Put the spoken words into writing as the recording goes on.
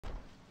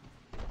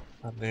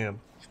God damn.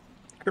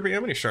 Kirby,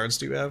 how many shards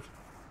do you have?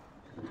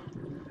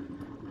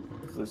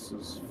 This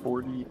is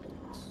 40.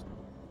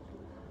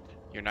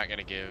 You're not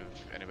gonna give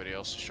anybody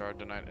else a shard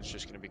tonight. It's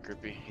just gonna be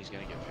Groupie. He's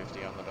gonna get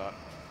 50 on the dot.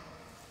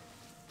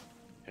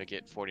 He'll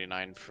get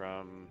 49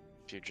 from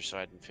Future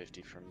Side and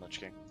 50 from Lich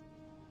King.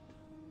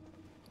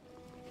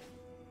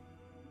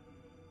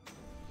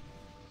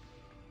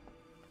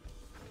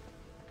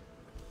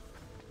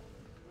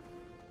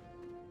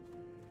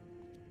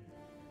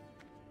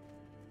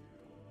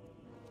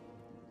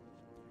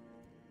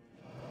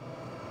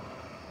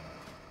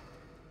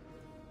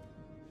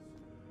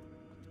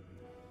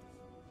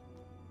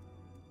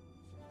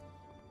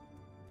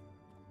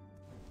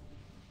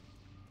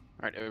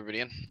 Alright, everybody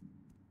in?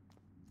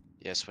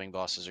 Yeah, swing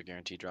bosses are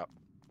guaranteed drop.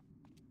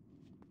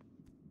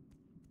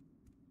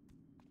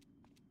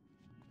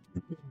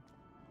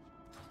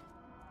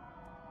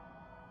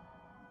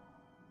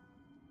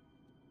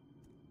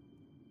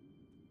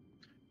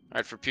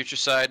 Alright, for Future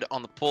Side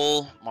on the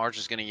pull, Marge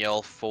is gonna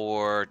yell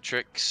for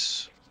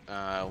tricks.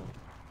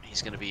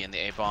 He's gonna be in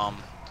the A-bomb.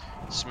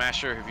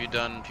 Smasher, have you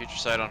done Future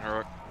Side on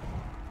Heroic?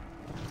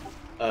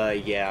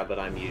 Yeah, but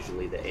I'm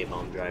usually the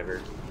A-bomb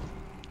driver.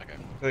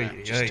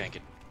 Okay. Just tank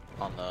it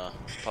on the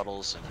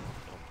puddles and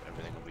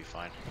everything will be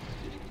fine.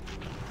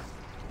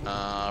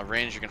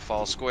 Range, you can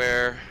fall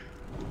square.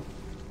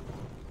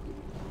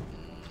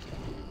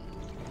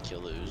 Kill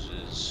the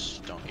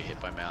oozes. Don't get hit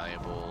by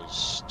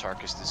malleables.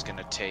 Tarkus is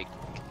gonna take,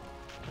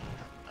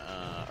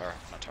 or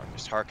not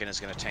Tarkus. Harkin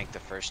is gonna tank the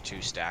first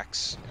 2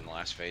 stacks in the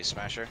last phase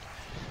smasher.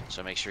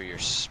 So make sure you're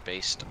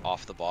spaced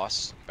off the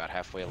boss, about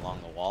halfway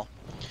along the wall.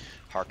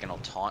 Harkin will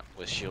taunt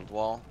with shield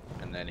wall,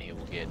 and then he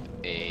will get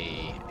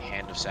a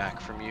hand of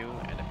sack from you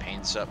and a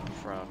pain sup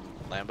from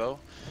Lambo.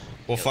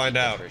 We'll find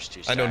out.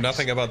 I know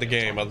nothing about the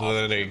game other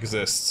than it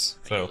exists,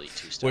 so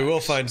we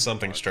will find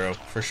something, Stro,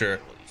 for sure.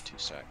 We'll eat 2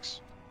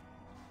 stacks.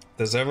 If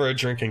there's ever a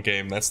drinking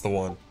game, that's the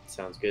one.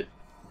 Sounds good.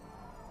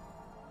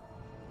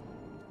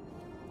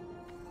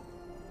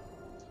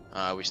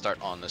 We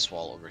start on this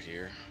wall over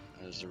here.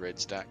 There's the raid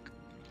stack.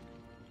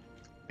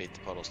 Bait the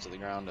puddles to the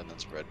ground and then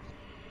spread.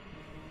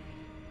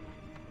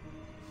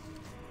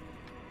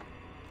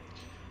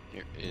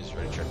 Here is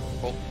ready check.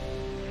 Pull.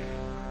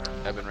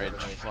 Ebon Rage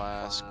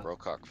Flask,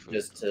 Brocock Food.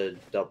 Just to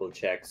double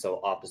check, so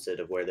opposite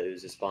of where the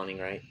ooze is spawning,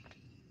 right?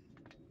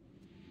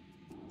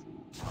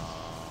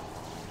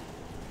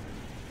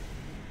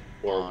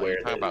 Or where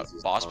you're talking about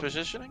boss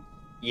positioning?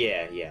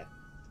 Yeah, yeah.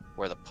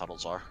 Where the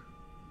puddles are.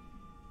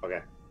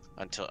 Okay.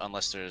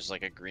 Unless there's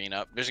like a green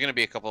up. There's gonna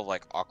be a couple of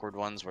like awkward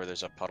ones where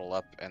there's a puddle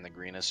up and the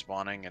green is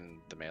spawning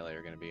and the melee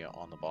are gonna be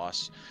on the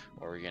boss,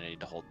 or you're gonna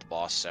need to hold the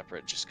boss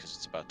separate just because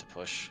it's about to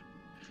push.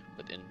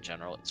 But in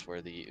general, it's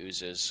where the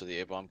ooze is, so the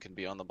A-bomb can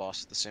be on the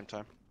boss at the same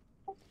time.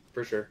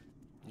 For sure.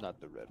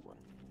 Not the red one.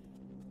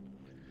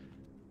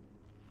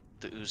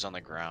 The ooze on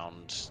the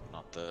ground,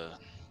 not the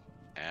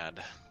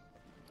ad.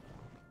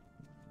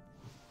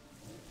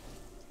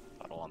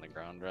 Puddle on the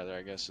ground, rather,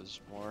 I guess,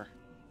 is more.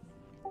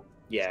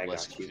 Yeah, I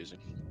less got confusing.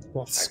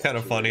 Well, it's kind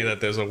of funny that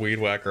there's a weed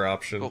whacker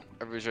option. Cool.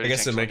 Everybody's I ready.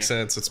 guess it makes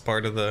sense. It's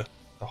part of the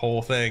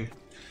whole thing.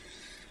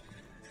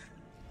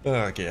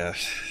 Oh,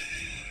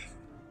 gosh.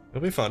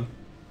 It'll be fun.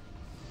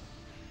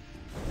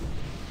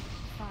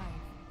 5,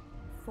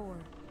 4,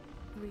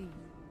 3,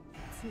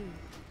 2,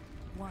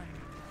 1.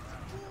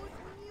 Good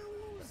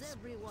news,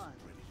 everyone.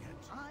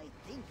 I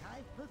think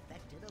I've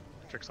perfected a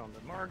plan Tricks on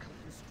the mark. to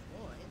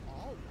destroy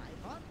all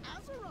life on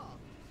Azeroth.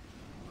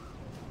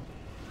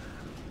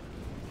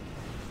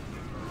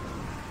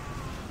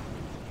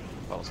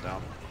 Falls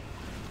down.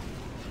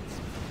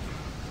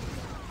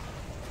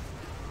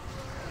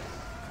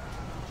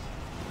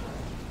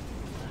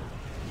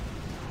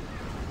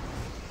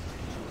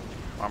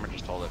 Armor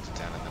just hold it to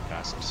 10 and then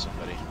pass it to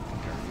somebody.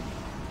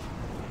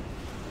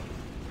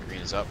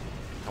 Green is up.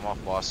 Come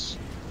off, boss.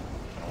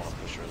 I don't want to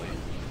push early.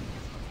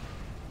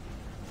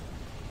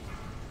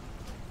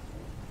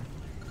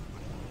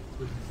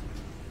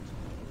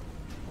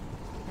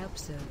 Help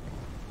so.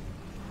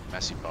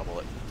 Messy bubble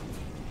it.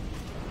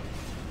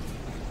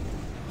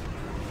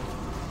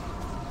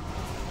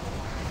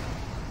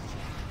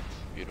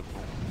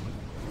 Beautiful.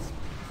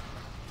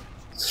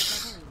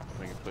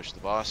 We can push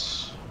the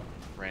boss.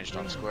 Ranged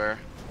on square.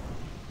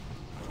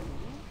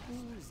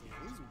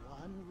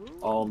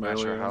 All Not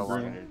melee sure how on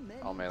long green. on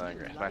your, all melee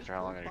green. Not sure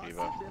how long on your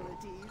devo.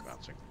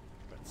 Bouncing.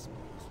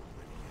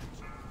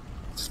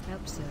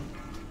 Help so.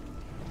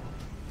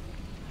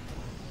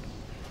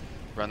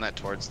 Run that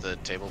towards the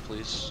table,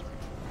 please.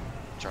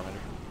 Charmander.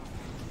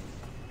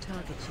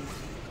 Target you.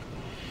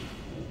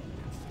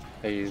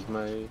 I used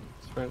my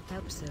sprint.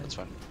 Help so. That's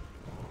fine.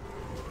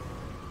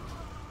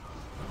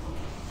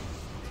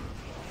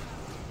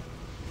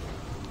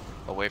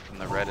 Away from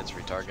the red, it's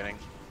retargeting.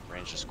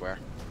 Range to square.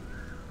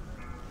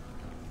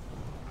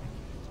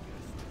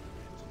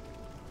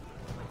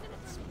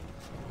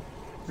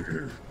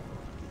 I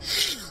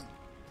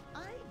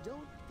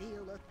don't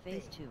feel a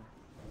Phase thing. 2.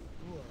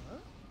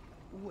 What?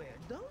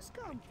 Where'd those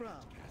come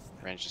from?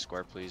 Range to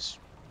square, please.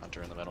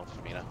 Hunter in the middle,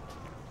 Femina.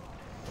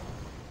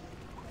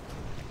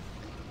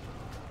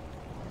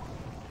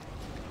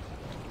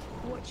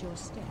 Watch your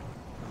step.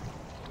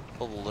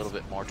 Pull a little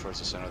bit more towards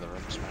the center of the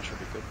room. Smash would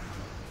be good.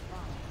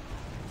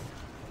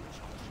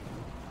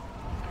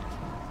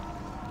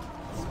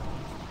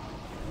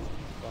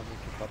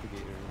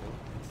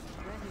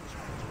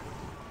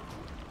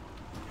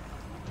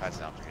 Pads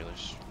down for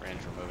healers. Range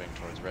removing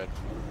towards red.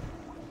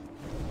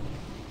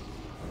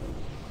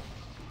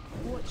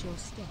 Watch your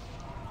step.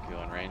 Go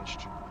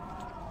unranged.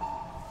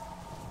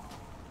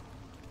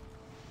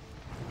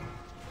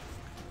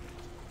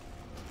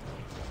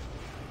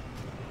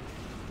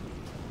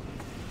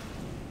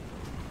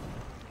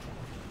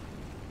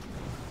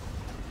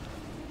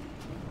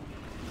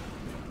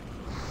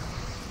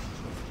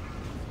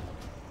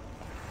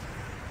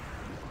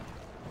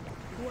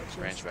 Watch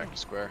your Range step. back to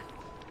square.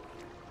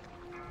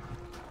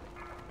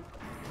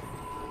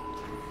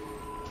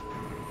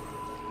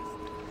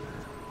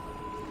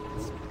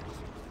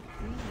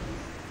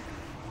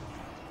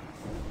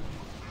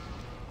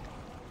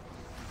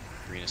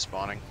 Green is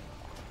spawning.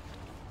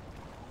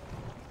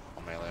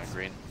 I'll melee on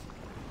green.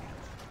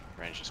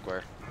 Range to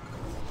square.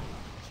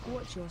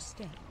 Watch your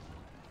step.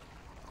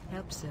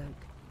 Help soak.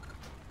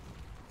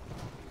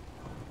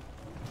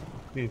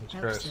 Jesus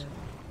Help Christ. soak.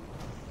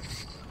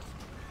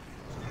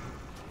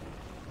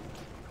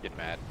 Get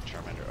mad.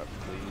 Charmander up,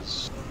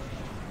 please.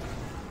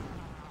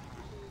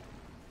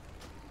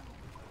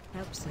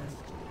 Help soak.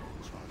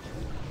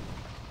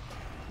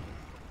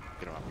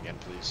 Get him up again,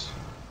 please.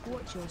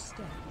 Watch your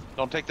step.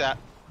 Don't take that.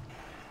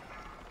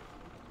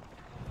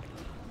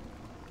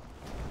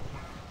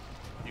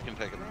 You can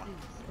take it.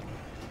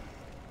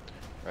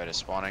 Red is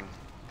spawning.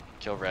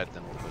 Kill red,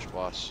 then we'll push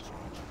boss.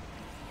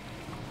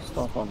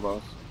 Stop on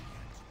boss.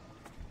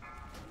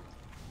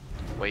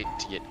 Wait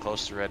to get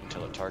close to red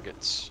until it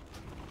targets.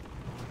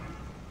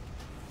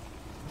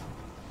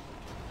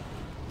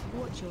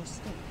 Watch your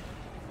step.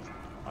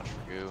 Watch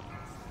for goo.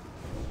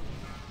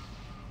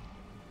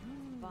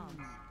 Bombs.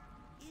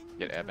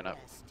 Get Eben up.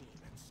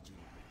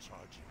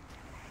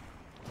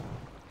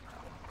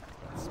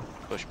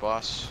 Push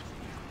boss.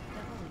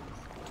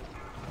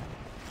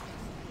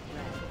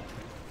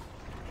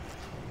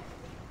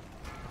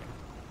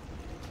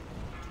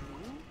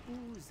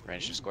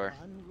 Range to square.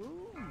 One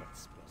room.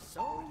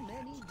 So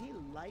many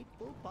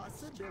delightful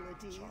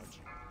possibilities.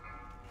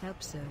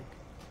 Help soak.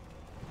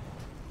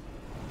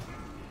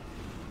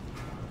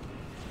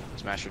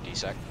 Smash your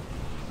D-Sec.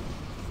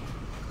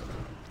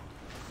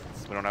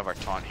 We don't have our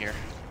taunt here.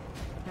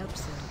 Help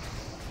soak.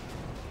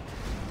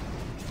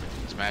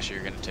 Smasher,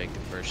 you're gonna take the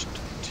first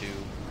two,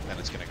 then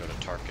it's gonna go to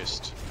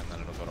Tarkist, and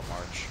then it'll go to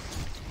March.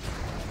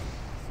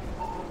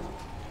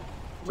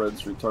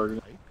 Red's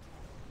retargeting.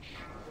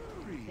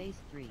 Phase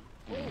 3.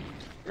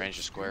 Range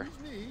to square.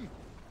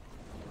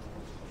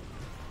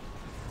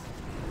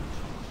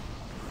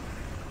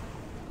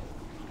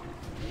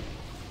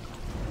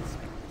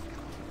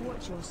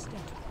 Watch your step.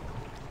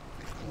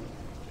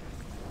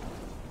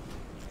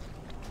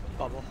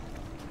 Bubble.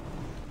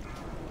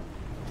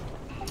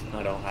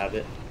 I don't have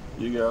it.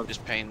 You go.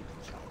 Just pain.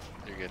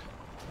 You're good.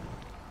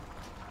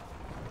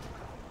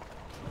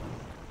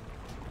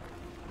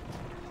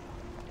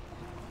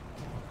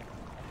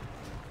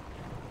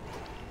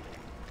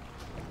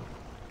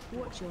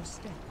 Watch your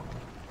step.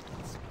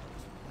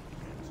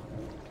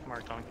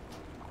 Mark on.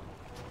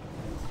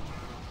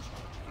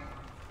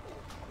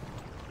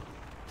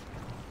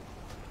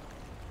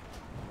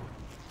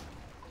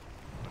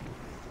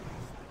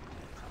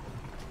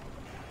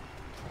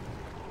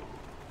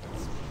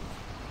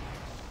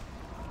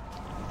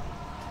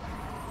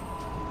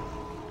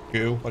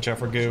 Goo. Watch out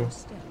for Watch goo. your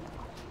step.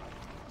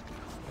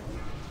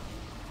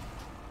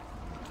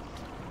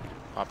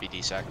 Poppy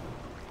D-Sec.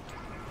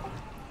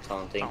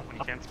 Taunting. When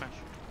you can't smash.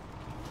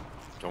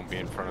 Don't be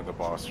in front of the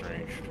boss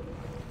range.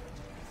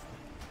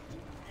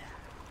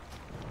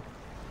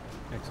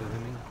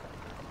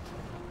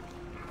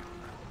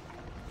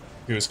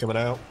 Goo is coming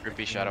out.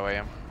 Grimpy Shadow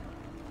AM.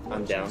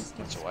 I'm down.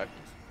 That's a wipe.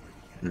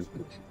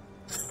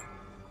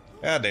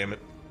 Ah, damn it.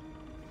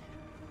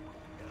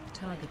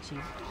 Target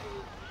you.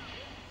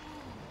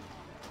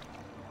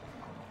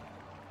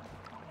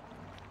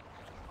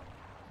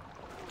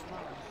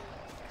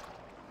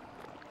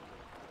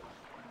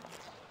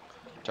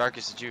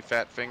 Tarkist, did you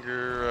fat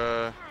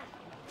finger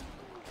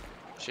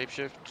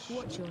shapeshift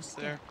Watch your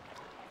step. there?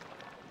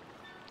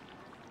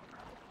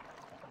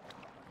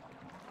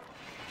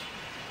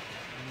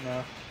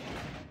 No.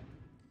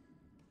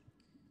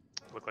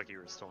 Looked like you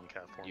were still in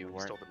cat form. You You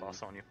weren't. still the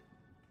boss on you.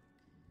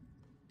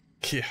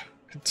 Yeah.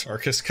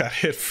 Tarkus got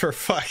hit for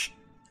fuck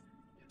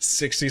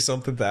 60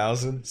 something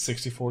thousand,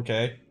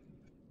 64k.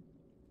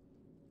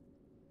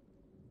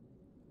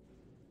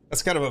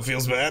 That's kind of what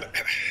feels bad.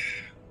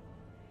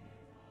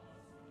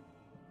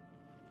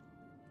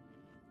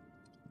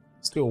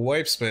 Let's do a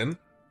wipe spin.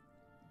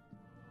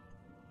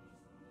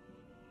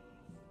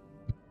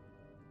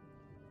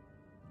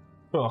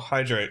 Oh,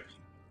 hydrate.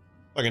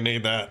 Fucking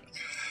need that.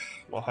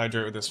 I'll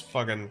hydrate with this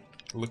fucking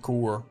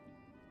liqueur.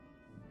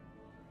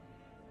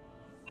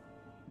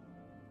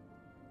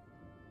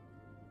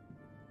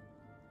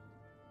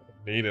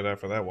 Need it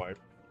after that wipe.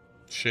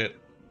 Shit.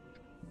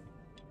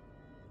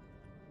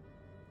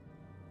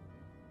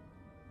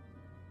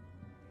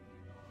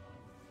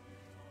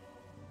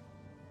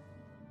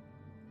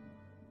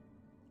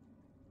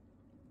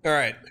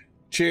 Alright.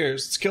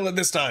 Cheers. Let's kill it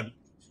this time.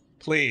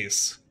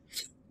 Please.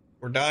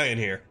 We're dying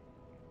here.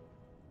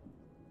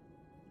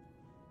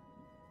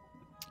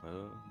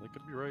 They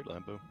could be right,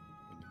 Lambo.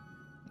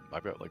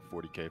 I've got like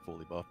 40k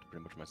fully buffed,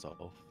 pretty much myself.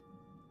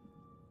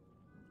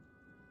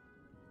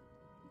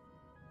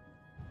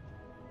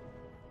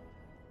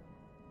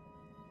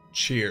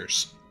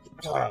 Cheers.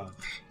 Bear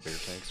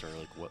tanks are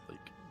like what, like?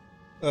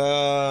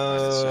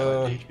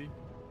 70 HP?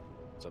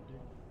 70?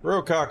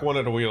 Rocock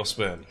wanted a wheel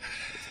spin.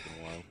 It's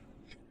been a while.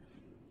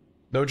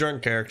 No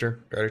drunk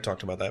character. I already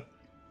talked about that.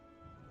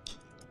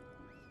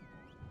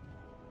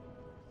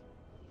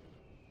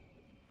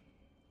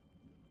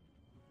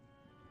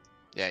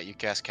 Yeah, you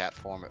cast cat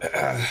form at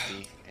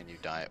 450 and you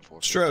die at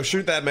 450. Stro,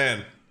 shoot that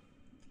man.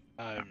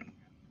 I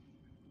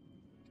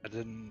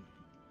didn't.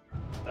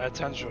 I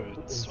intentionally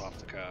swapped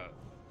the cat.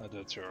 I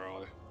did too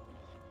early.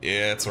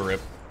 Yeah, it's a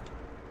rip.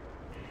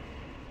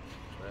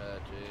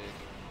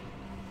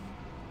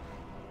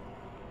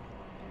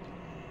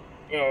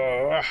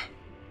 Tragic.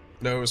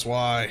 Knows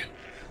why.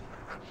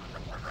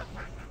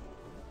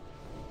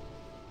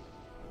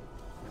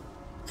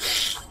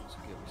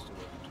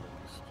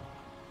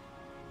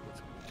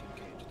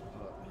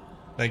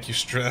 Thank you,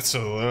 Stro.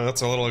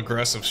 That's a little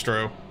aggressive,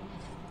 Stro.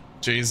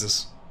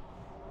 Jesus.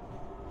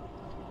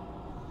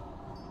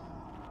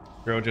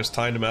 Stro just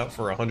timed him out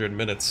for 100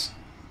 minutes.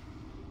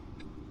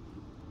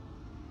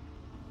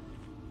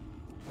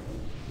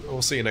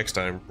 We'll see you next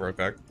time,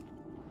 Rocock.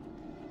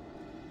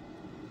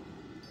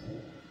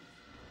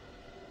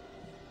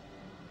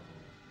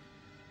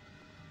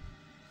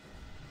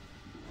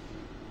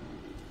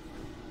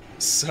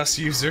 Sus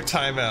user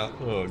timeout.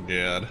 Oh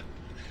god.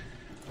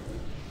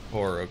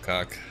 Poor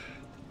Rocock.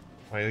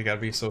 Why you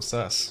gotta be so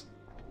sus?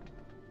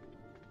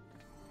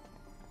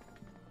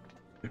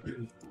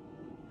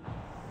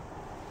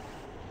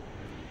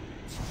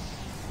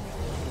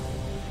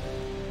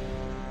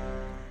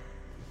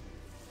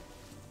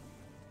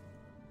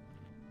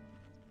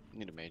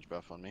 Need a mage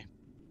buff on me.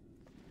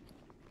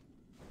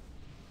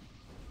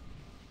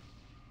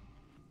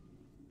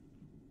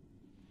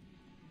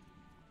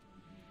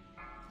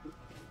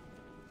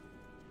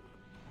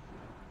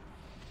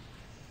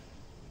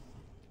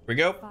 We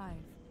go. 5,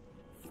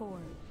 4,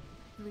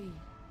 3,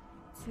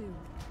 2,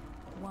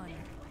 1. Good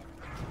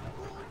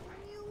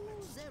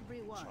news,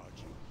 everyone.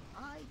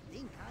 I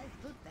think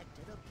I've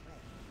perfected a plan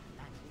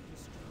that will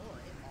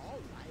destroy all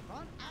life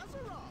on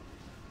Azeroth.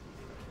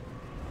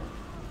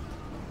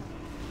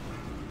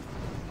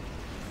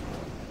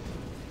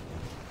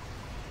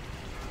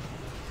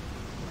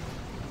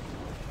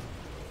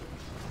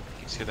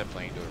 Can you see that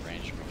playing to a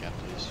range recap,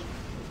 please?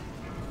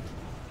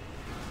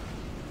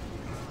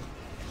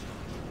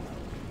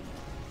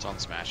 It's on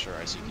Smasher.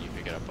 I see. Can you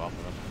pick it up off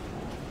of him?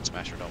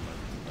 Smasher, don't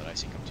let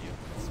Icy come to you.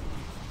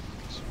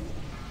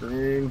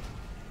 Green.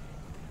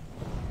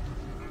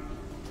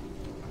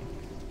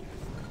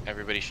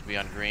 Everybody should be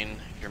on green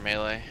if you're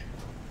melee.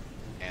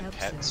 And Hope so.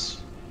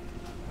 pets.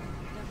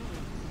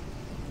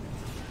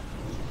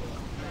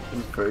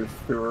 In face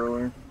too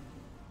early.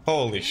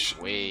 Holy sh!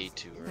 Way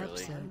too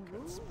early. So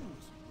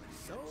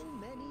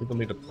many People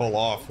need to pull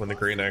off when the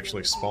green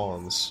actually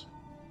spawns.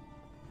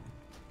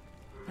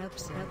 Hope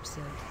so.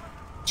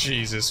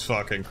 Jesus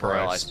fucking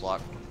Royal Ice Christ.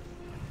 block.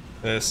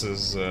 This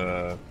is,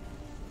 Hope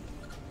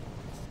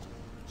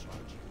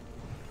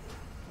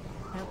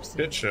so.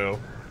 shit show.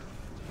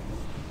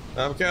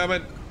 I'm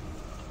coming!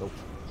 Nope.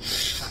 Hope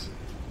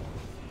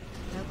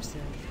so.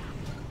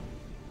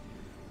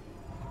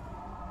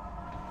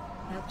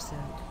 Hope so.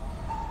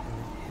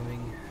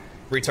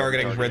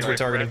 Retargeting, Red's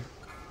retargeting.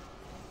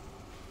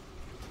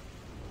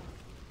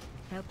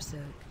 Hope so.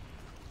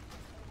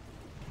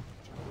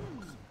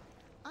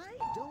 I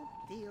don't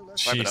feel a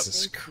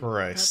Jesus Hope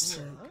Christ.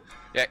 so.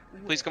 Yeah,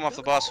 please come off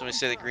the boss when we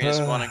say the green is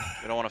spawning.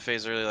 We don't want to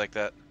phase early like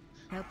that.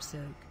 Hope so.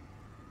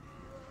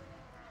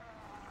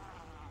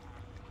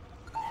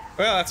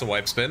 Well, that's a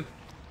wipe spin.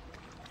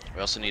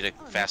 We also need a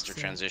faster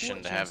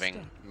transition to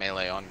having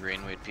melee on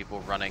green. We had people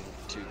running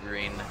to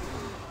green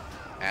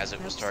as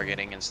it was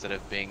targeting instead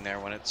of being there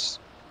when it's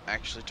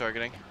actually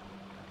targeting.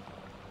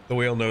 The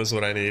wheel knows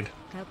what I need.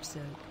 Hope so.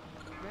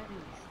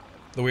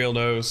 The wheel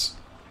knows.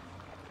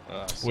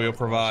 Wheel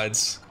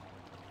provides.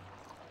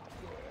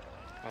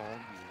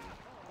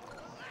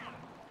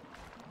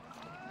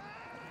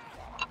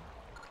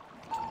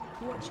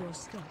 Watch your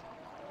step.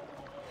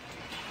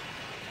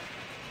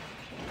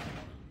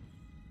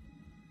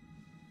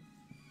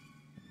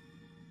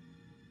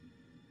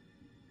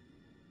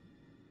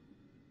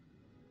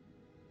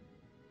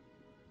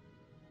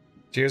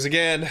 Cheers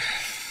again.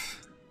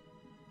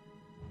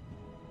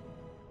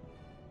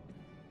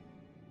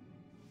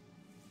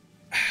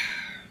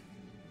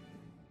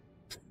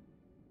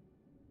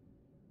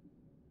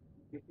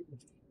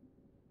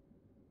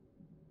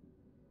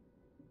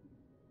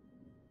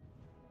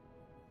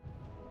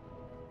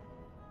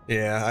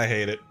 Yeah, I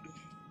hate it.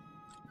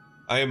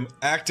 I am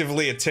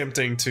actively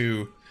attempting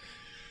to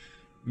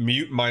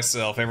mute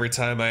myself every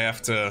time I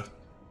have to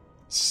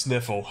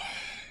sniffle.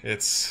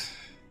 It's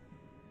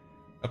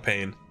a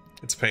pain.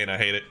 It's pain, I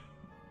hate it.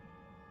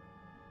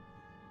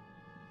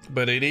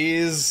 But it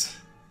is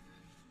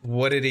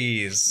what it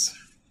is.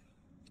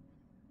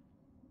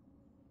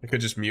 I could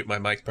just mute my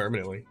mic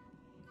permanently.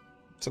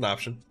 It's an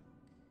option.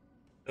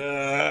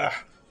 Oh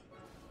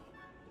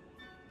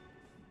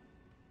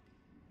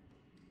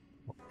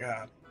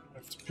God. I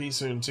have to pee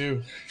soon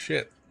too.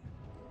 Shit.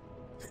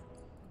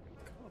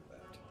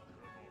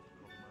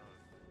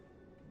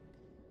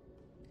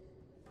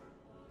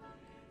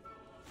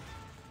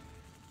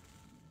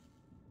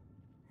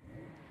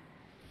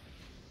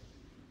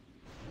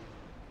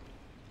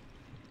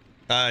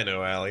 I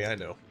know, Allie, I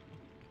know.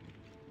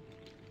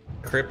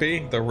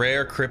 Crippy, the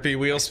rare Crippy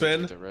wheel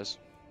spin.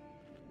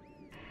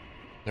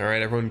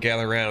 Alright, everyone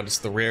gather around. It's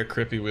the rare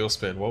Crippy wheel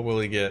spin. What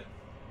will he get?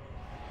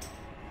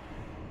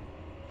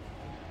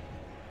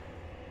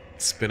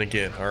 Spin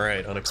again.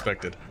 Alright,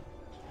 unexpected.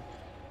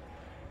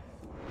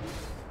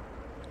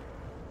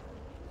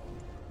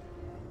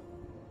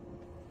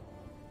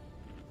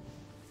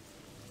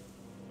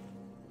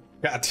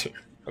 Got to.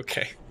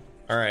 Okay.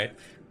 Alright.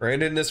 We're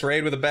ending this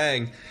raid with a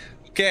bang.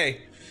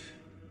 Okay.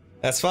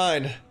 That's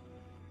fine.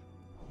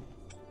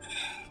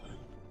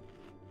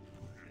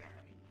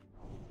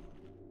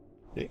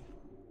 Okay.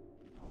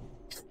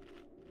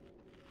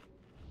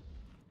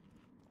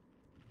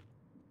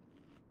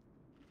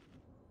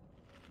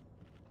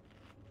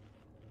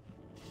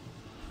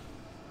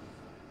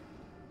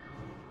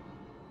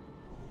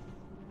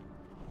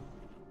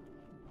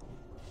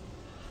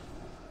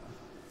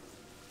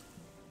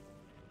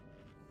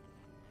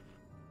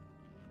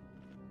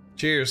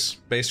 Cheers,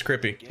 base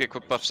Crippy. Get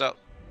quick buffs out.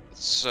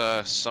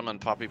 Let's summon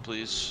Poppy,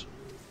 please.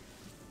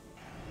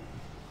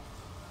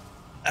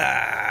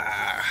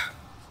 Ah.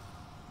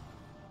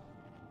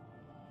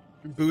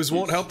 Booze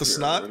won't help the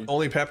snot,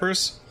 only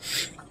peppers.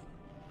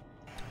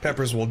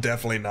 Peppers will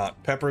definitely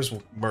not. Peppers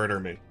will murder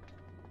me.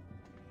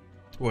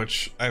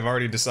 Which I've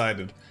already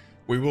decided.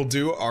 We will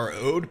do our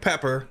Ode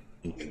Pepper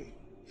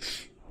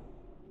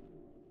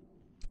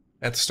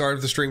at the start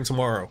of the stream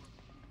tomorrow.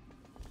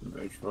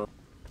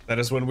 That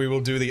is when we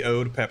will do the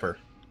Ode Pepper.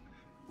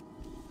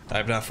 I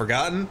have not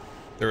forgotten.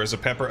 There is a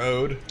Pepper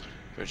Ode.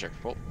 Go check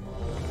pull.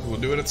 We'll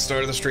do it at the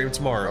start of the stream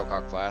tomorrow.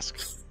 Rocock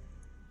flask.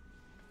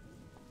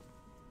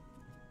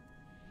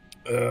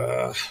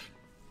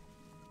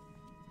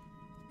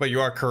 But you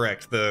are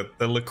correct. The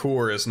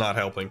liqueur is not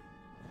helping.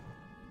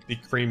 The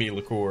creamy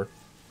liqueur.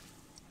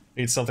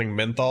 Need something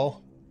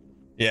menthol?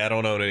 Yeah, I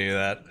don't own any of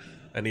that.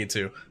 I need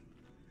to.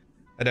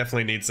 I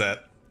definitely needs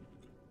that.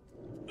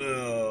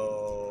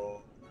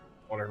 Oh,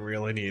 what I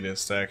really need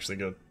is to actually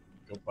go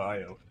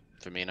bio.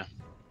 Femina.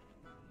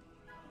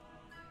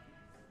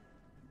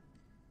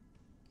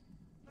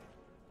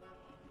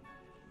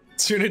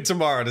 Tune in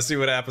tomorrow to see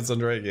what happens on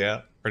Drake.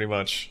 Yeah, pretty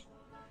much.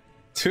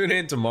 Tune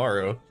in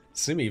tomorrow.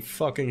 See me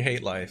fucking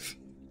hate life.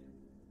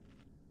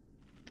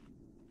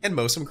 And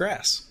mow some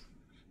grass.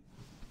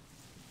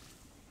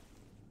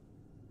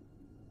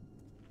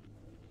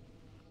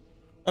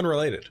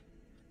 Unrelated.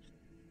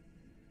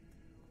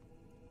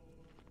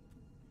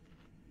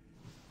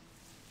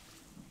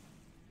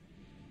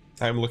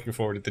 I'm looking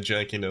forward to the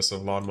jankiness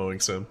of lawn mowing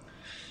sim.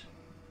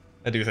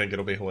 I do think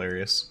it'll be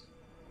hilarious.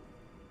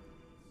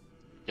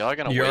 Y'all are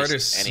gonna Yard waste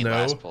is any snow.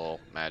 last pull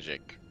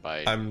magic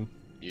by I'm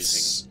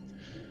using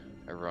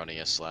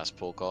erroneous last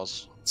pull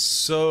calls.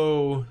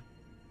 so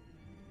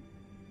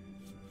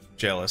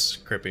jealous,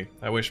 Crippy.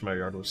 I wish my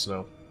yard was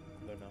snow.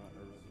 They're not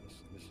erroneous.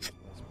 This is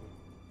last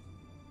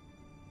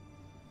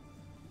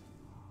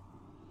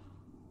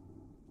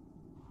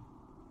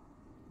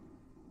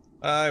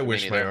one. I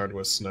wish my neither. yard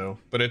was snow,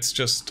 but it's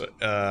just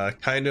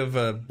kind of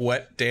a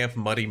wet, damp,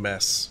 muddy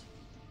mess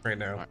right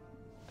now. Alright.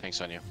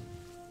 Thanks on you.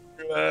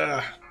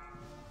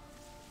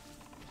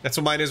 That's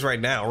what mine is right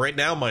now. Right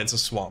now, mine's a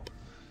swamp.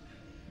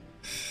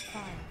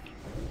 5,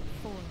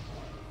 4,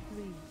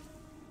 3,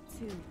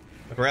 2.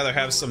 I'd rather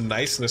have some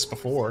niceness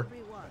before.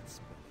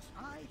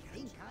 I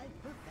think I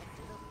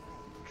perfected a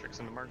plan. Tricks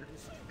into Margaret.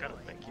 Got it,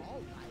 thank you.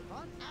 All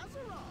life on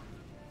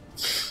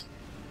Azeroth.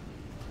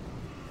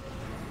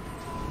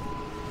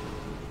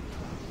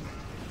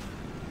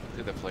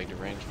 Do the plague to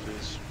range,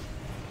 please.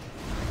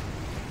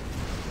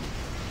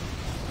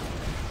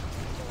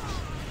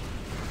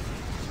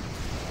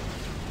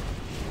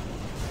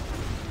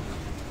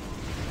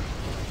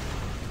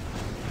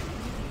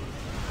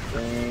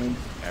 Green.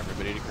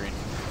 Everybody to green.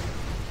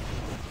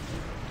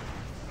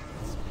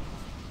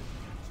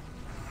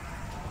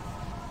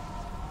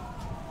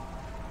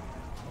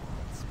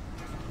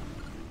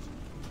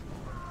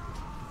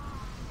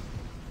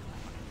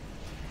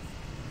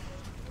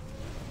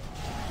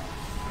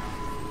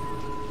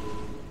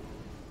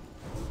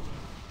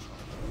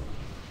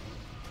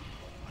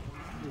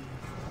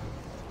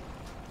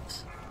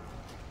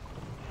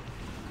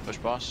 Push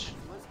boss.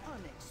 Was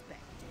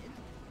unexpected.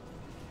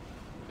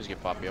 Please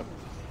get Poppy up.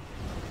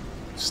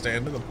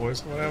 Stand in the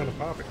poison. What happened to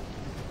Poppy?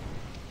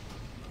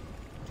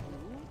 Two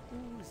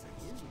oozes,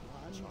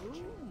 one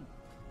room.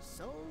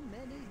 So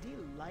many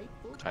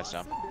delightful Tides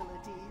down.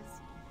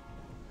 possibilities.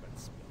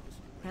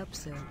 Help,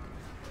 sir.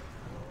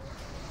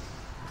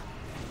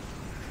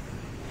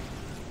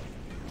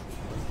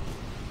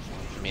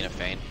 mean a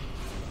feint.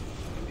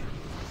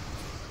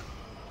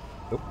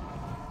 Nope.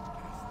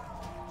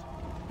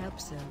 Help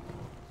so.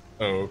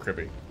 Oh,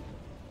 crippy.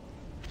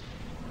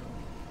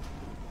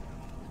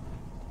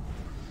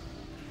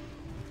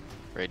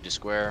 Raid to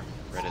square.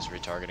 Red is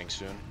retargeting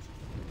soon.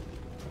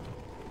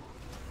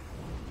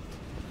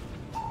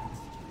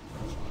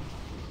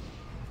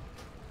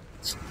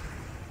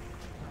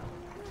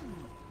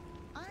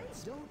 I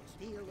don't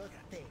feel a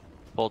thing.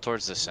 Pull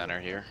towards the center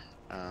here.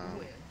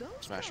 Where'd those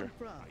Smasher.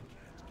 come from?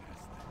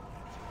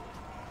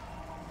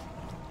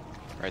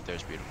 Right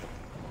there's beautiful.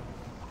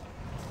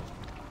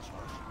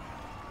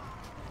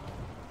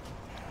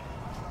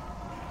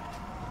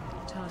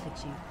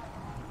 Target you.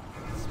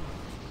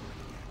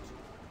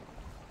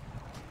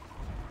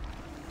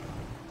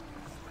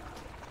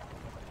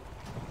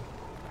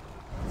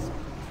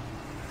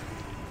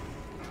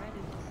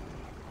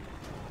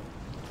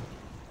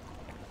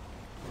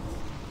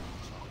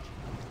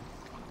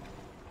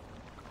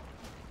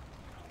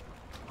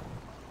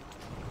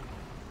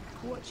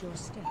 Watch your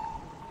step.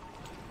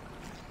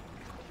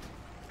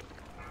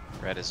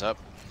 Red is up.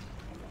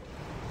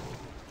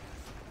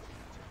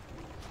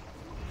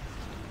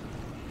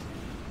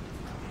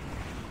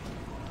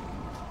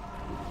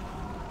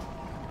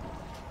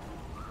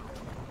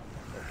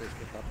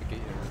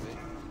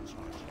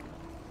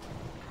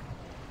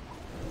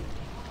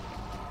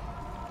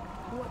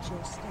 Watch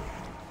your step.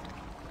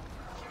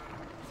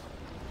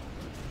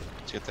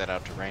 Let's get that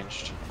out to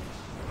ranged.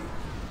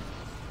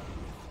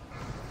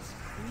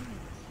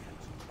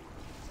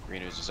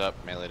 Green ooze is up,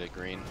 melee to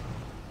green.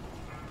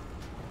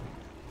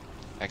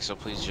 Exo,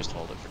 please just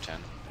hold it for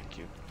 10. Thank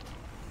you.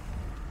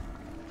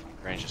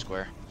 Range to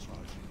square.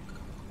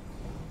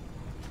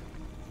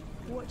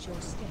 Watch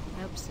your step.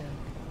 Help so.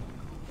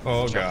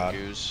 Oh Jump god.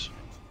 Goose.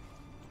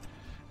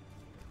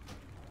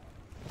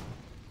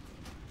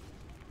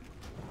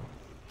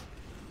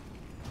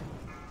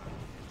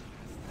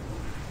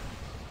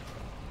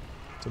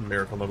 It's a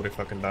miracle nobody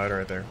fucking died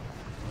right there.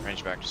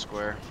 Range back to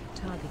square.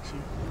 Target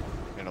you.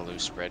 I'm gonna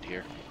lose spread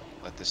here.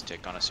 Let this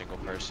tick on a single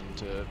person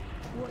to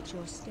Watch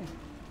your step.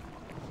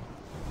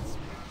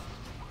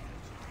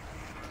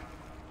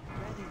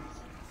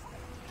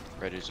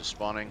 Red ooze is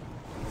spawning.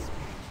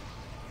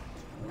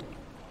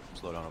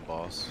 Slow down on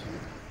boss.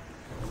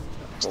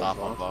 Stop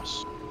on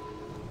boss.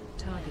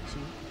 Target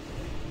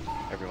you.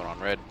 Everyone on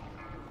red.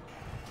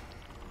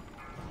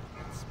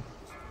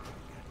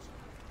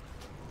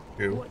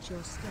 Who? Watch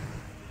your step.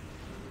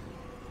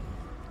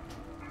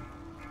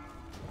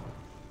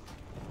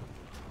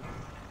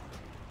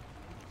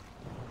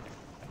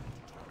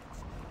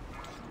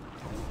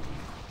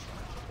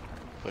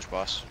 Push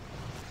boss.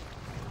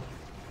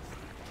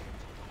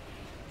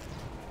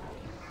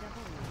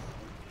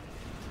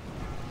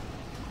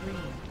 Green.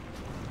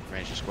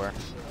 Range to square.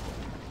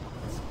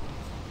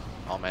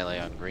 All melee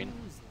on green.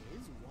 Is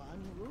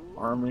one rule.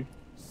 Army.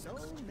 So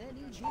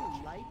many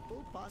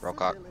delightful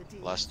Rollcock.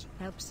 possibilities. Lust.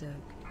 Help so.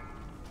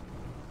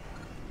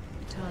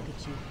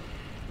 Target you.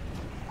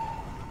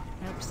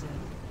 Help so.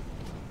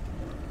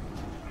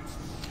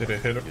 Did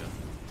it hit him?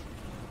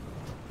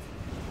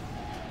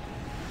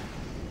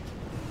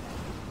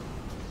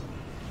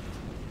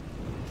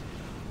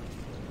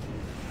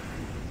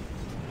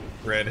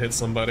 Red hit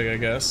somebody, I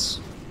guess.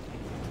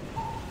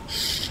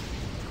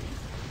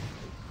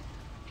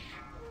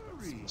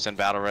 Send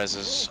battle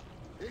reses.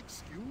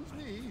 Excuse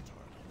me.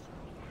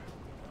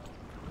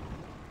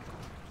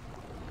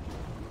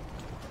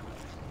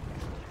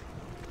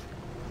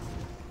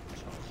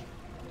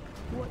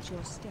 Watch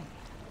your step.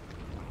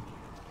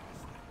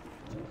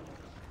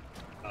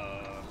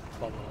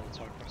 Bubble on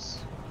Tarkus.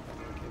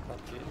 Okay,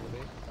 propagate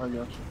your way. I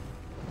got you.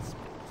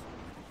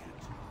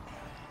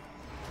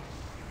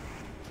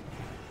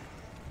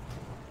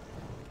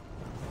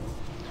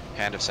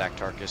 Hand of Sack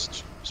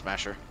Tarkus.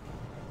 Smasher.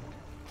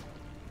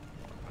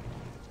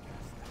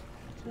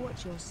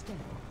 Watch your step.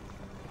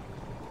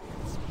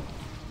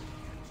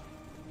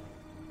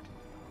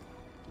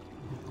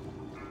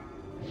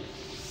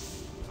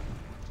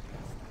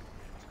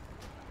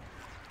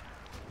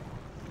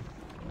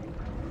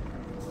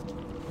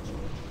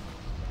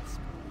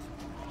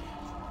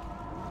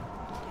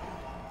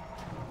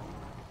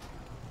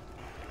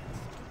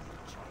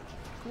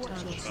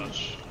 Watch your step.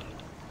 Charge.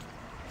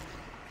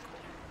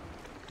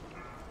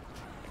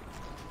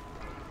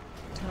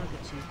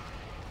 Target you.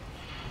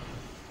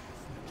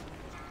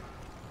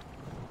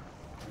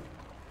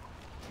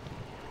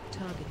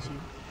 Target you.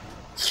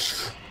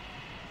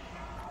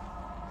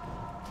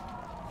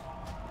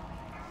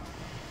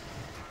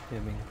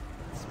 Hit me.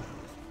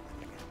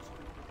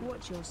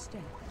 Watch your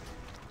step.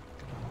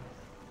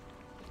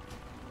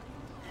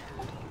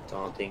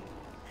 Taunting.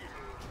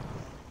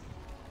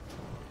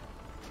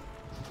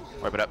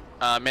 Wipe it up.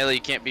 Melee,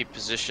 you can't be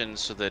positioned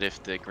so that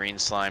if the green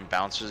slime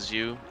bounces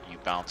you, you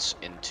bounce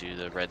into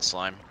the red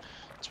slime.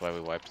 That's why we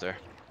wiped there.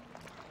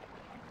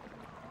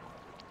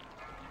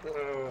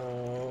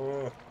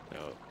 So,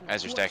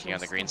 as you're stacking on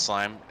the green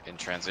slime in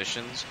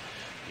transitions,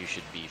 you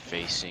should be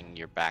facing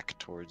your back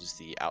towards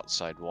the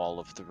outside wall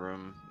of the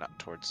room, not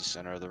towards the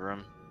center of the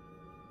room.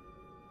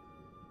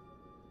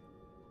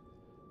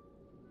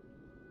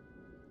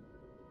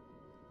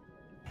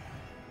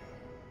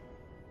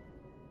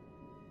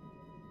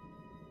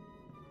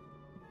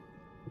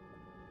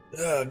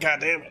 Oh, God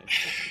damn it.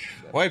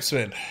 Wipe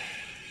spin.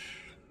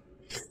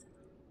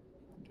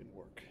 Didn't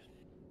work.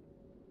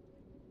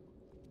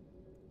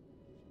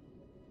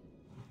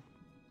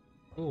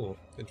 Oh,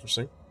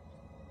 interesting.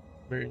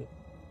 Very.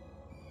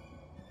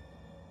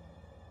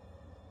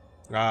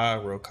 Ah,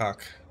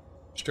 Rocock.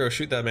 Stro,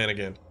 shoot that man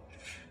again.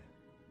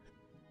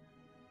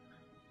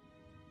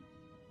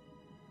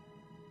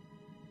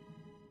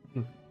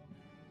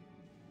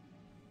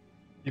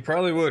 You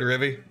probably would,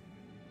 Rivy.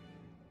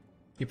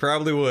 You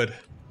probably would.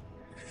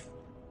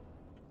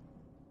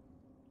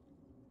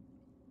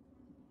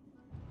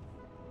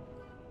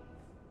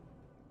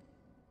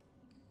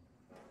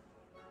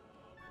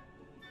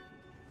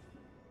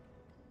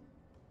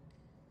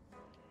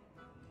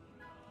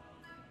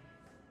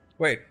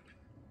 Wait.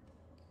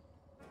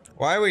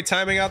 Why are we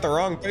timing out the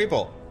wrong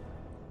people?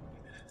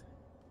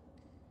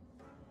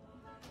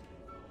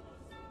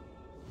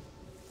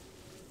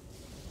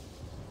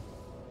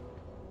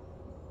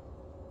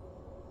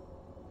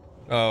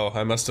 Oh,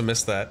 I must have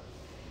missed that.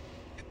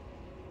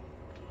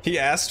 He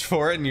asked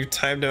for it and you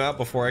timed him out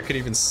before I could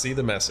even see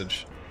the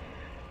message.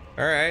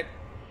 Alright.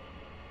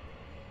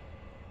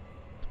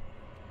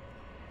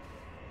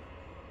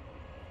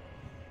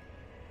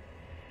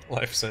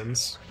 Life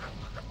sentence.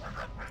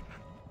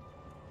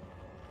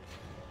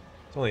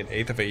 It's only an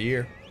eighth of a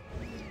year.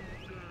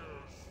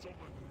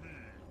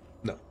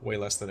 No, way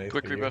less than eighth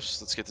Quick of a year.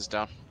 rebuffs. Let's get this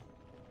down.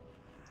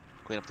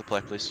 Clean up the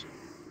play, please.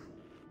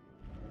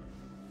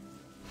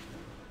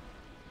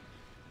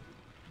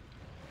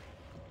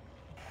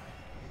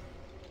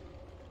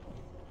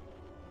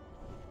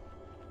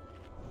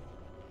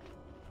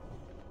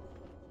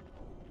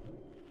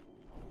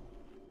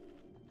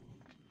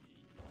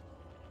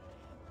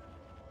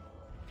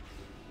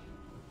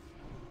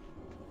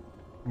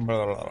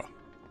 Blah, blah, blah.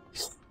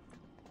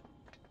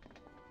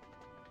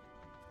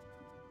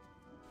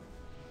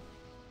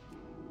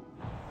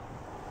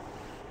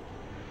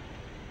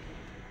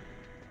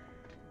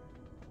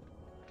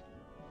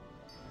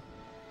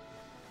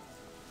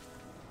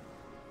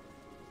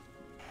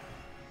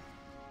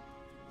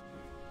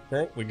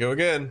 Okay, we go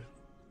again.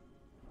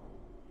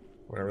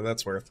 Whatever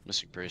that's worth.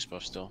 Missing brace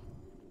buff still.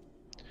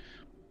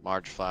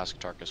 Marge flask,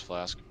 Tarkus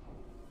flask.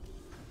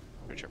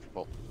 Reach out for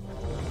bolt.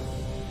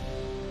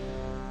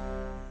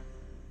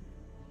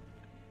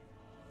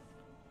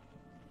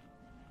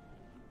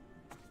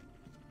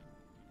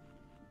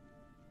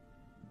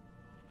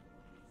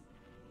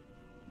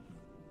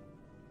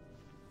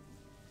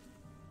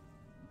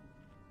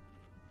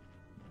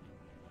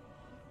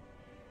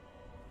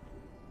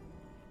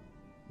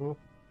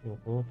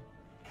 Mm-hmm.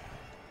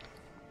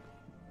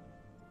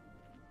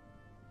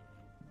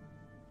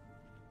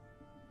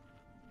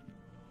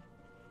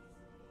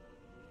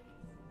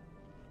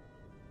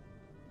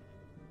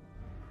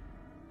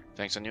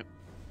 Thanks on you.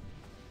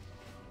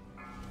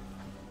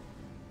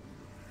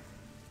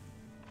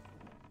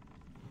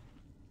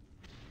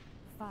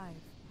 Five,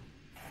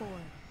 4,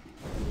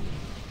 3,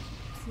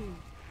 2,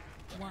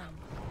 1.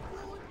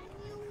 Good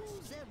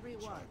news,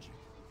 everyone.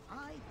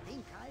 I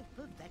think I've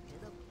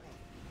perfected a plan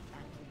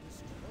that will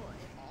destroy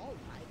all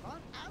life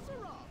on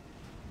Azeroth.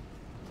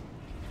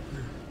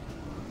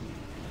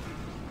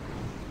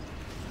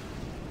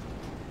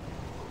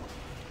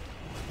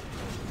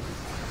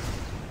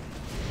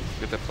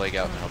 Get the plague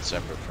out and held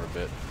separate for a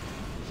bit.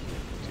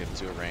 Let's get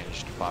to a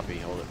ranged. Poppy,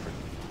 hold it for.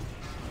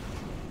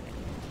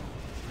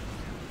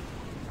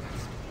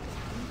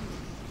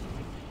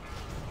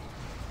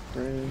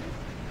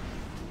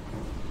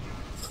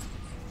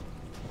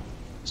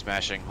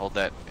 Smashing, hold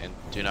that, and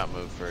do not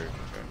move for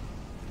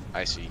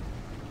icy.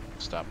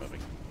 Stop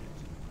moving.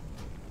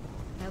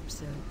 Help,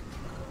 sir.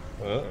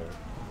 Uh-oh.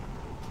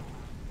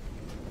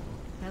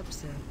 Help,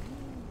 sir.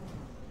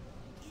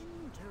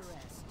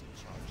 Interesting.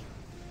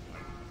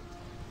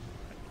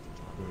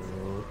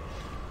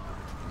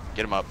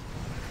 Get him up.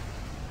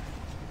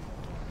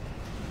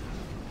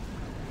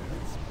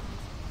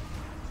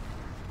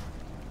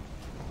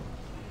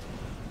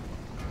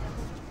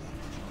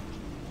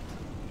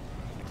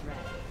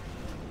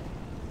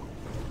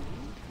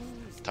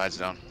 Tide's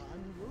down.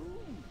 One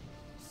room.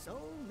 So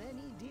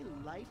many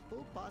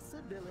delightful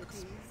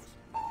possibilities.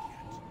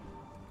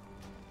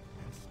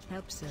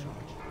 Help, sir.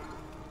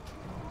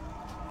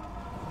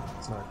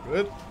 It's not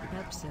good.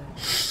 Help, sir.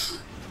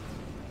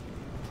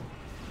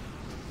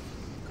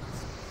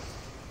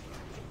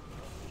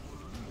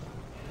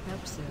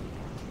 Help, sir.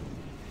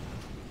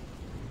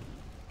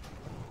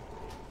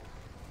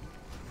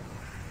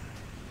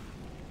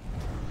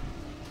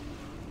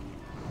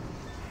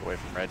 Away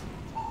from red.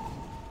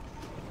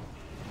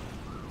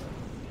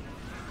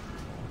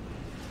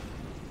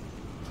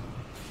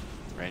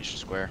 Ranged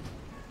square.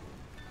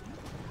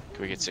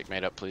 Can we get sick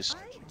made up, please?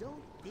 I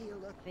don't feel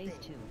a Phase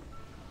thing.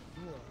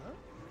 2. What?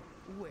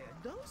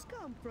 Where'd those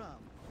come from?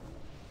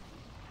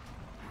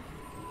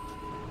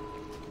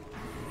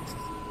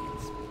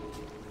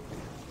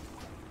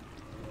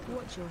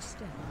 Watch your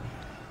step.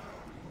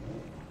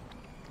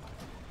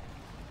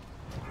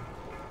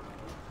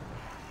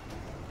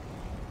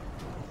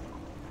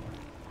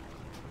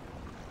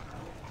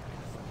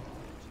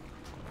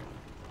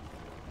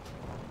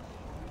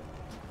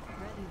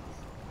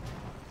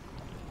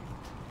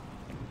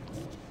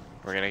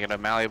 We're gonna get a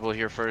malleable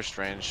here first,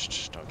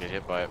 ranged. Don't get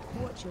hit by it.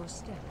 Watch your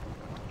step.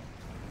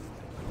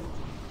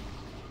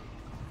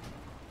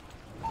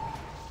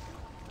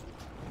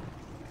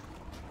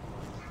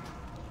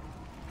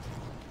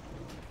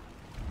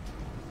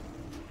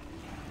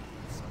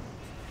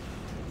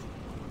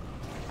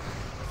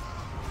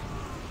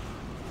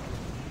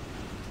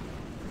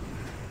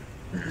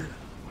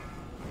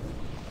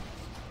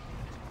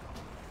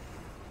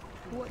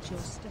 Watch your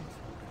step.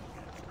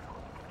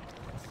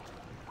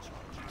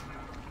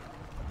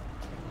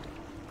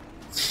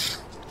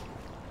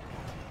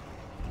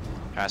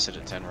 Pass it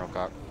at 10,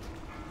 Rocock.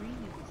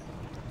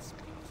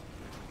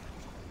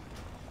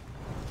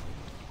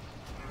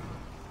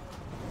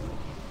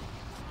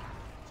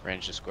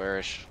 Range to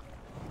squarish.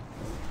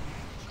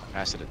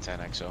 Pass it at 10,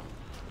 XO.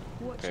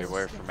 Okay,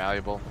 where for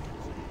malleable?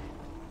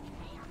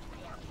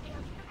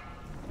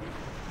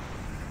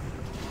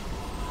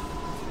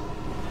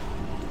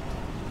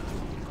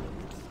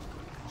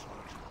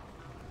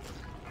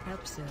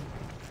 Help, sir.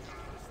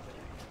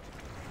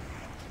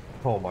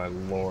 Oh my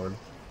lord.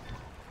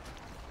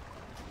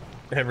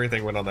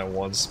 Everything went on that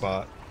one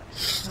spot.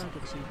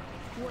 Target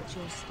you. Watch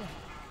your step.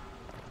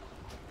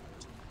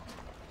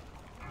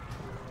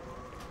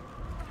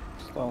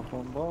 Stop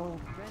on ball.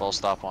 Full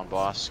stop on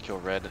boss. Kill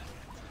red.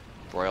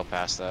 Royal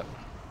past that.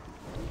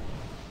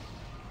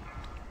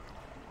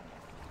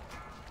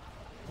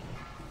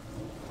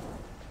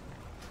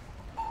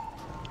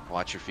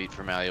 Watch your feet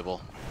for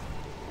malleable.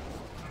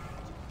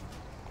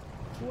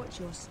 Watch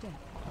your step.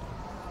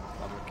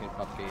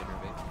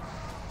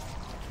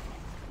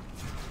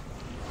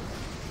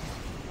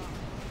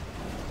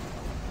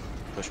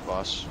 Push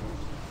boss.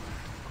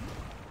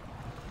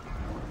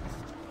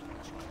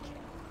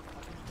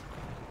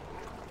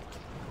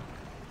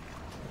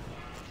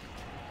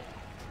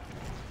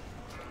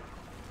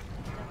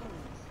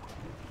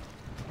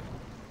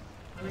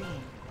 Green.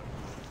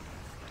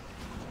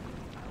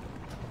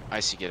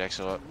 Icy, get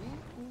XO up.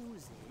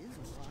 Oozes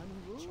one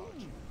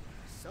room.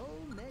 So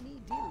many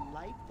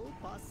delightful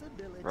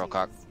possibilities.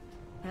 Rocock.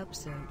 Help,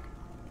 sir.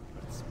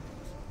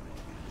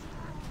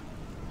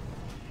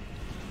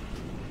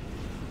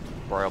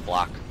 Royal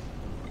block.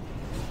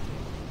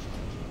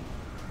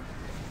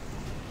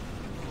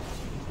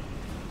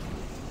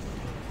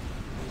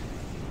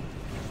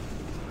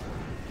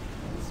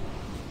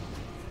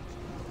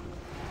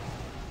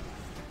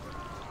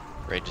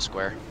 Raid to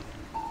square.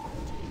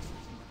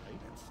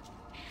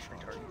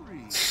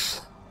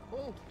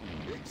 Oh,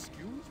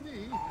 excuse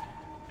me.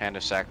 Hand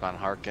of sack on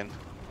Harkin.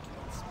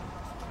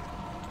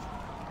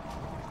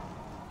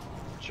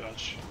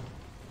 Judge.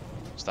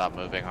 Stop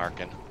moving,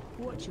 Harkin.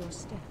 Watch your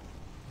step.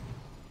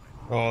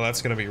 Oh,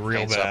 that's gonna be real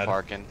Hands bad. up,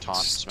 Harkin. Taunt,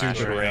 Stupid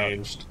smasher.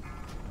 ranged.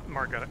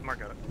 Mark got it. Mark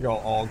got it. Y'all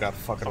all got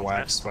fucking Don't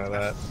waxed smash, by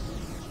don't that.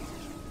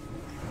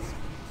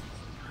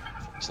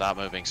 Stop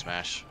moving,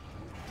 smash.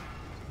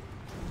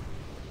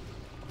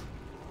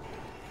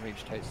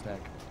 Range tight stack.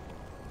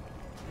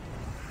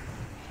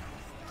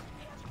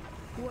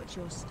 Watch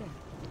your step.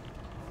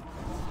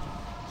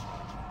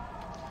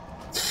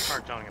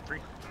 Mark downing in 3,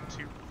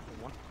 2,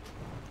 1.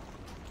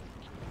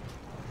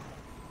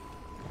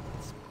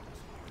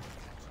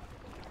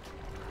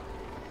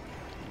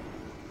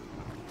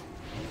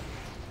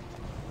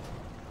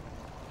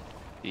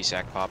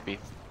 DSAC Poppy.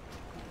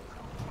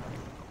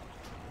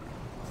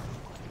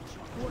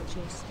 Watch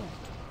your step.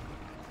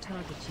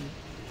 Target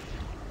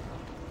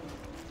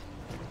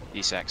you.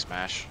 DSAC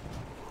smash.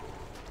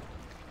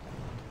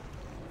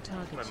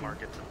 Target Let you. Mark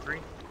get to 3.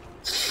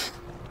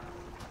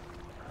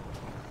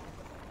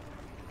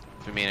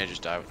 Femina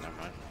just died with, never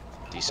mind.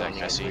 DSAC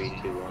Downing at Messi. 3,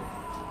 2, 1.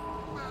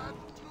 Bad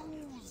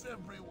news,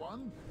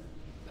 everyone.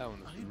 That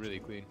one was really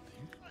clean.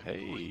 Going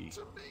Hey,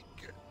 to make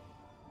it.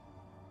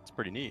 it's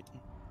pretty neat.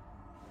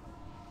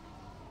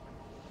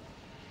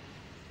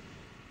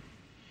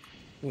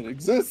 It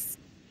exists.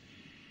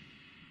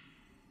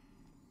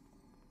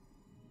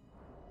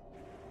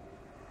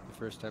 The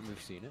first time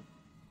we've seen it.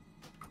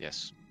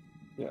 Yes.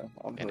 Yeah,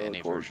 I'm In the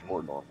any version.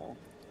 or normal.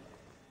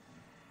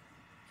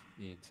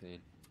 Insane.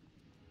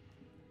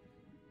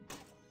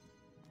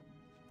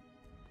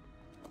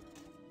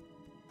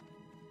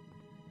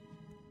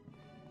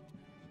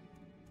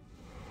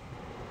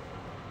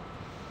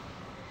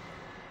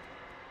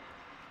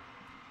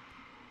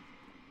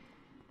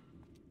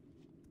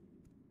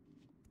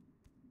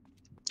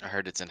 I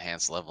heard it's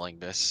enhanced leveling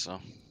this, so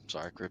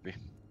sorry, Crippy.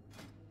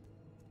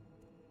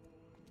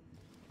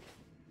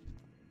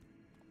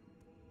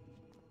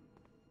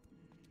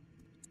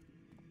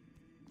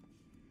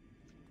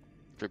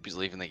 Crippy's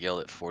leaving the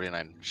guild at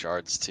 49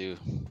 shards too.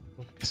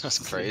 That's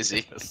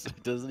crazy. Yes,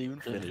 it doesn't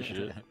even finish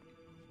it.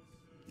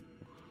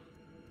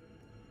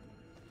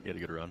 He had a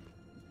good run.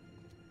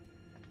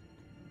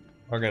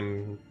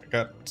 Fucking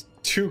got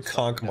 2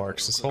 conch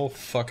marks this whole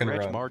fucking Reg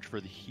run. March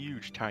for the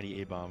huge tiny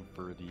A-bomb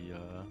for the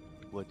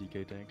blood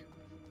DK tank.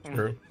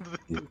 True.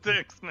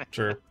 Thanks, man.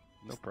 True.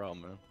 No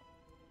problem, man.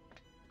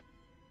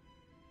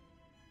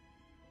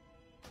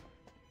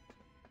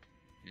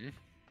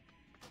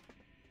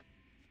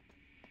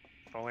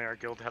 If only our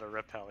guild had a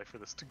rep alley for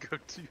this to go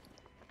to.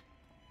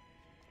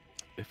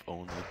 If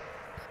only.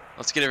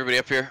 Let's get everybody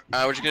up here.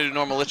 We're just gonna do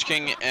normal Lich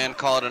King and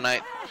call it a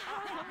night.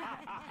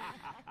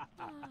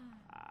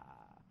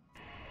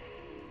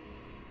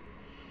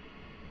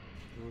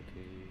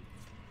 Okay.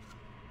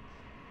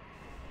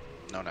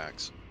 No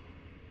nags.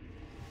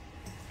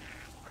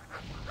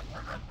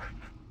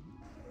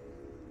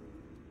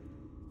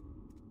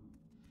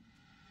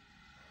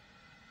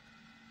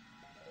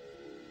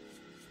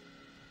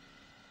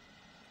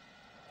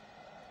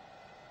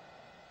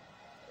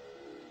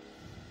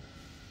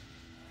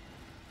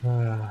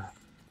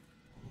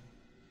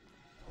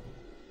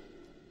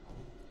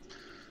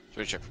 So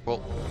we check for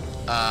bolt.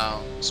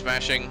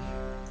 Smashing.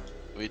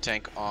 We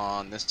tank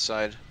on this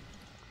side,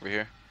 over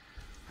here.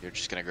 You're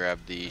just gonna grab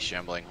the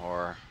shambling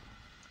horror,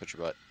 put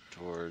your butt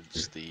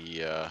towards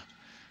the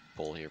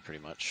pole here,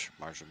 pretty much.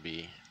 Marge will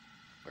be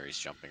where he's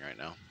jumping right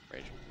now.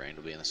 Rain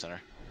will be in the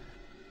center.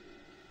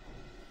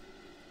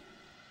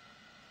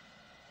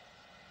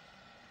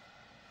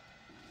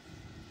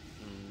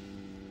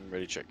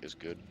 Ready check is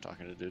good.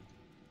 Talking to dude.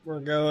 We're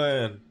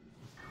going.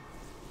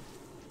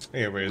 I think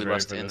everybody's We ready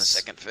lost for in the this.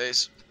 second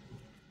phase.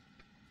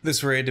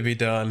 This raid to be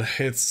done.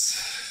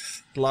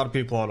 It's a lot of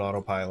people on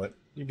autopilot.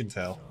 You can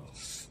tell.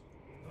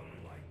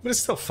 But it's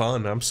still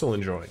fun. I'm still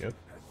enjoying it.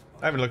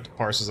 I haven't looked at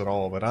parses at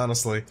all, but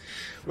honestly,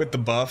 with the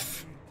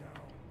buff,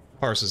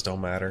 parses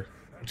don't matter.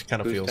 Which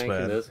kind of Who's feels tanking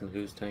bad. this and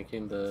who's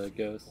tanking the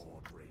ghost?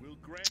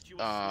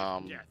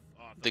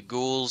 The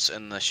ghouls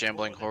and the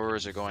shambling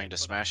horrors are going to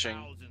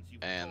smashing,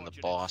 and the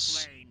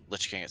boss,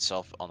 Lich King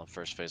itself, on the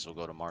first phase will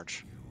go to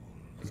March.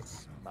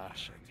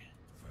 Smashing.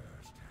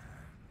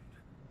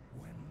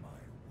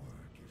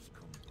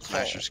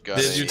 Smasher's got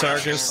Did you, a,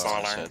 Tarkus?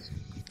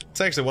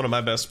 It's actually one of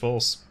my best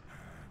pulls.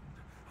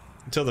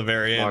 Until the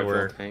very end, Mark will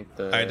where tank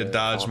the I had to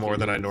dodge more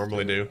than I Alchemy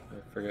normally do.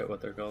 I forget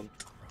what they're called.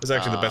 It's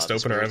actually the best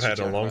opener I've spirits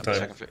had in a long will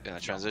jump time. in the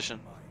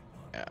transition,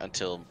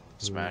 until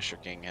Smasher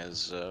King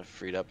has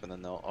freed up, and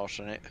then they'll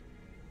alternate.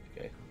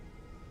 Okay.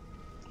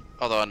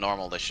 Although on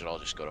normal, they should all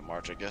just go to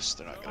March, I guess.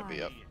 They're not going to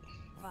be up.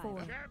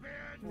 4,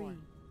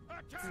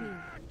 3,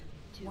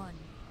 2, 1.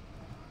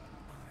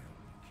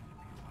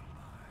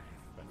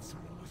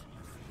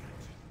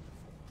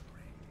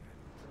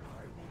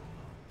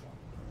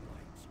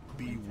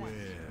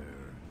 Beware.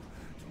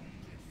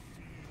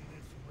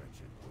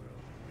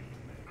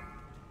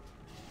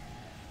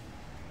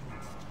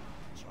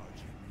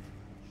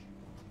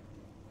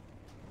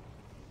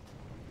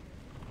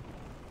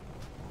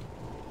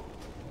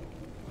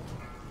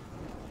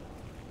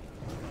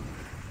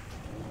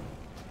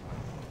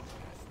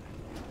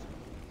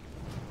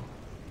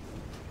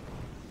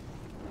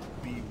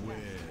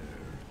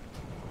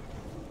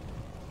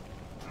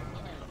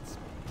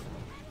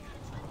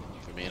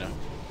 Femina.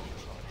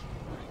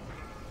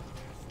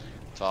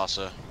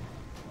 Thassa.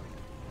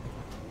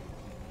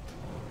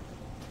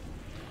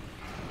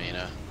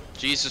 Femina.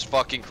 Jesus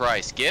fucking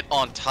Christ. Get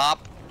on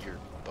top. You're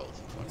both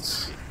fucking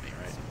kidding me,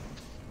 right?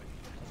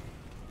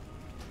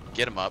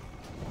 Get him up.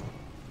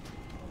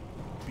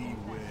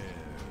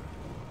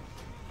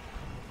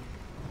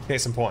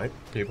 Case in point,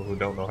 people who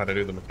don't know how to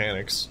do the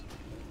mechanics.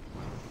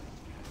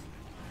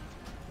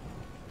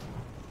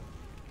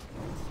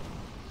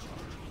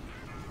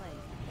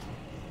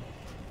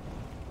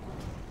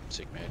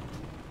 Sick man.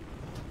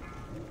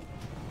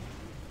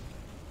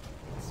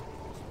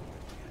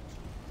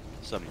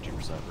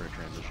 72% we're in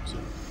transition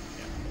soon.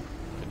 Yeah.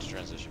 Good to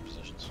transition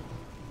positions.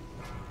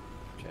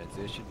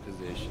 Transition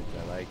positions,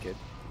 I like it.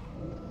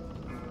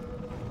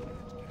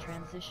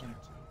 Transition.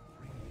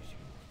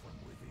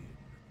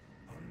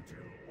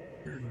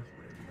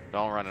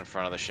 Don't run in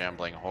front of the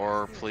shambling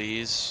horror,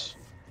 please.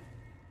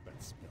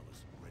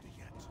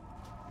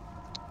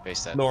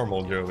 Face that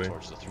Normal, Joey.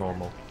 towards the throne.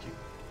 Normal. Thank you.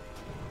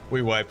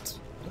 We wiped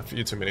a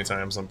few too many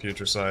times on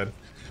Future side.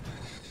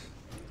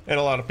 And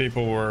a lot of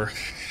people were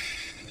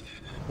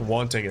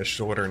wanting a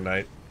shorter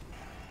night.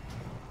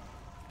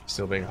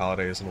 Still being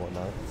holidays and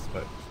whatnot,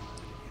 but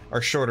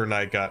our shorter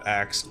night got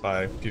axed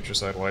by Future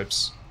side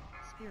wipes.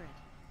 Spirit.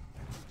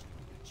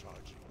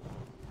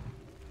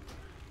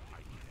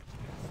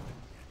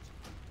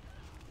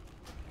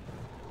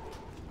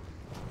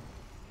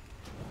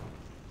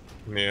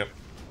 Yep.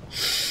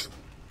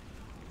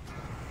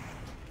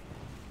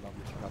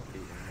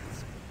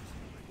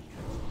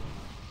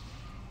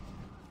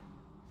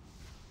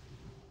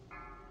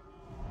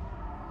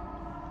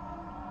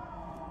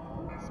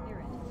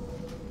 Spirit.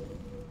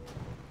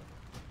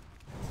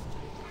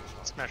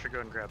 Smasher, go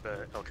and grab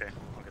the LK.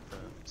 I'll get the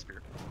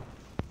spirit.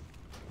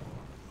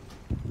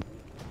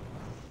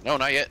 No,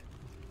 not yet.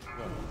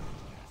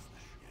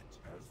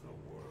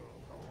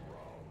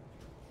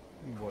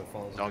 Boy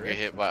follows Don't get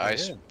hit by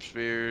ice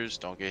spears.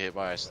 Don't get hit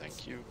by ice.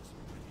 Thank you.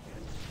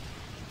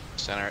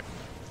 Center it.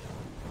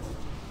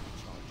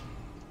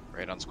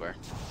 Right on square.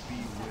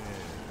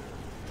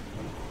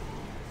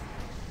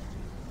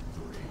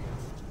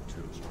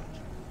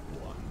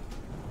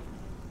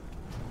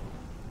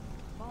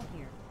 Fall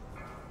here.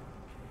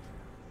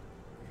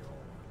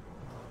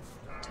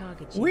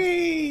 Target.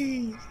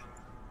 Whee!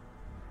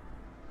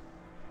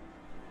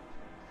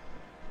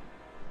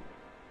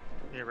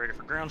 ready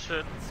for ground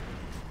shit.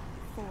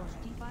 4.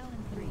 Defile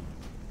in 3.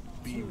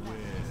 Beware.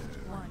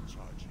 1.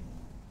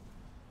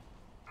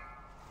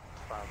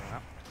 File that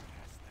out.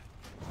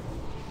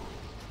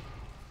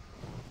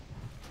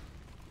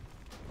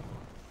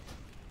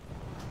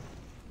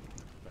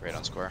 Right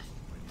on square.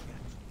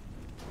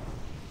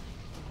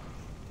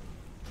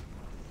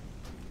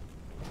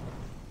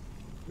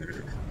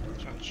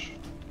 Judge.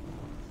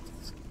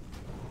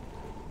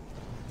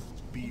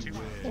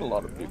 A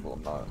lot of people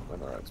not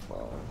interact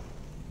spot.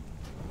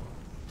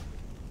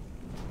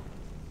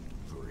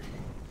 3,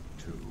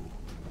 2,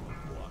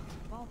 1.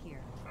 Ball here.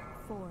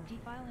 4.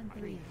 Defile in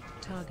 3.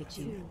 Target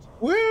you.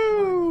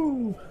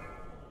 Woo!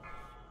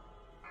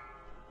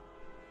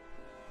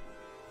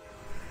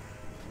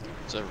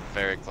 It's a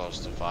very close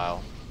to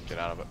file. Get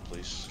out of it,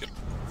 please.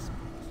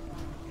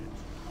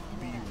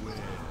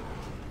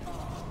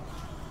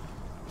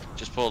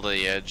 Just pull to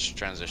the edge,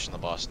 transition the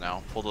boss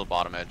now. Pull to the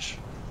bottom edge.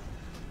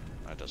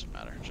 That doesn't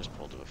matter, just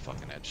pull to a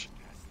fucking edge.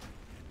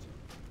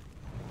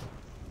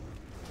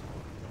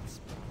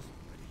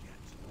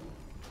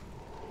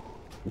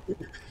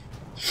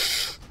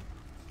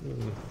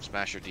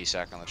 Smash your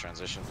D-sack on the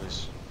transition,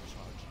 please.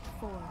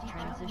 4.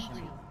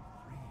 Transition.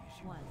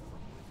 1.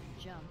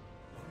 Jump.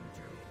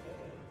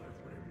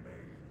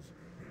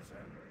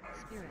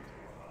 Spirit.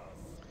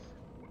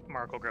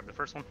 Mark will grab the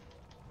first one.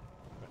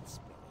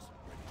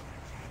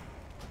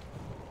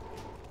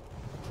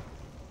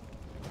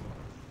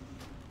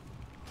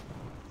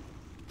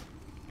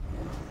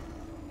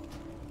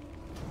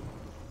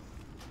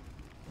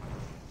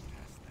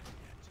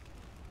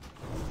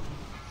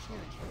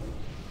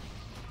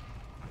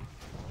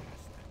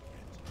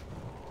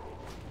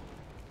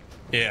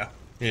 Yeah,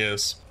 he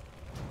is.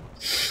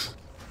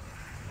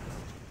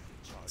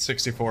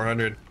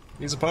 6,400.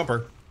 He's a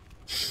pumper.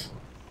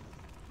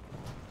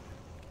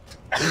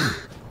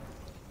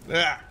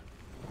 Ah.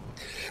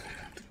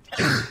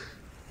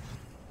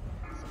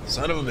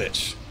 Son of a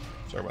bitch.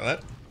 Sorry about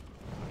that.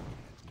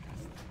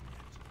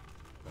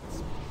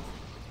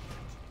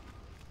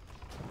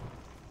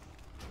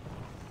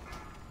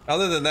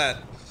 Other than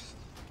that,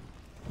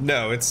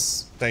 no,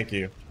 it's... Thank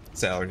you.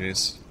 It's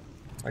allergies.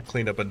 I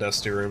cleaned up a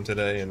dusty room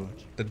today and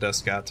the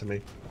dust got to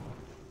me.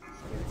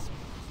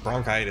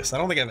 Bronchitis. I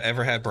don't think I've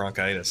ever had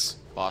bronchitis.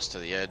 Boss to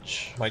the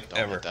edge. Like, Don't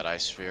ever. hit that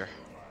ice sphere.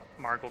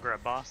 Mark will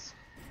grab boss.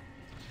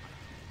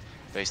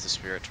 Face the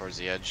spirit towards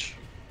the edge.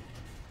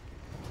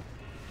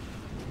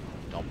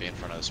 Don't be in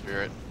front of the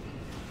spirit.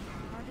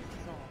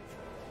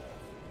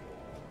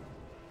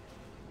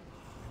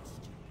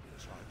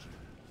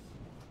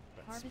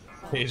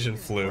 Asian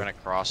flu. We're gonna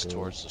cross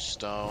towards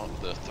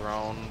the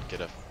throne,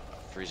 get a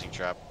freezing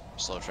trap,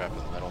 slow trap in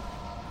the middle.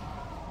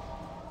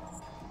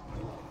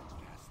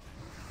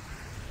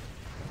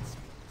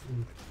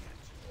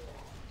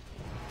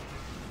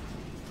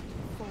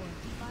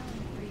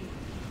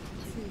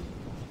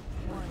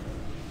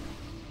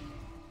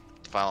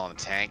 Defile on the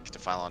tank,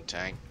 defile on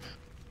tank.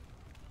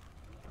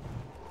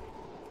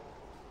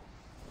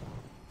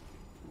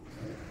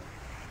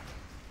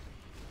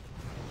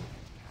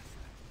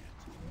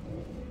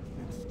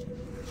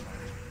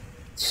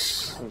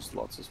 There's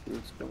lots of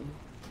spirits coming.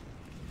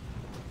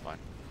 Fine.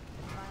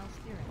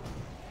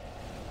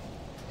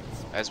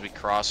 As we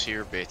cross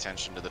here, pay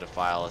attention to the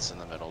defile that's in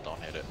the middle,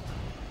 don't hit it.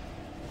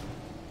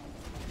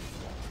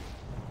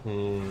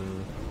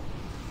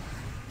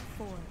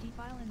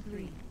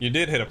 You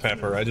did hit a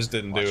pepper, I just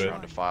didn't Watch do your it.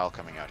 own defile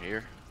coming out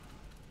here.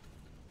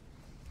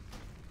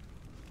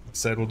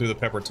 Said we'll do the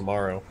pepper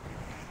tomorrow.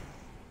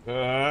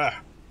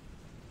 Ah.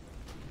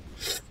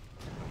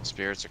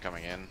 Spirits are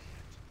coming in.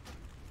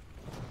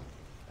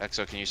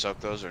 Exo, can you soak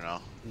those or no?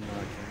 No, I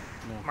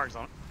can't. No. Mark's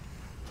on it.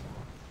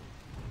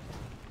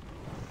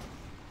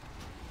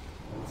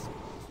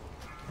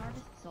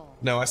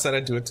 No, I said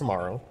I'd do it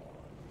tomorrow.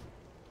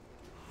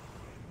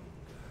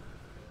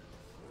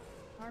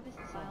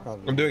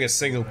 I'm doing a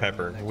single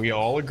pepper. We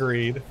all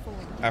agreed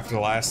after the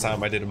last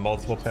time I did a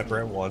multiple pepper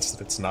at once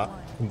that it's not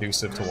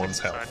conducive to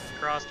one's Side health.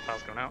 cross,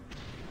 defile's going out.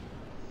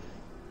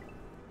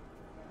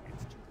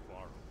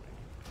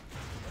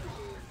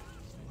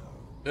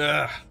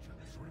 Ugh.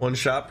 One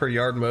shot per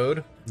yard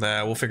mode?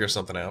 Nah, we'll figure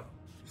something out.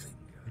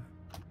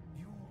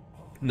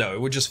 No,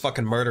 it would just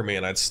fucking murder me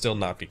and I'd still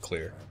not be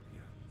clear.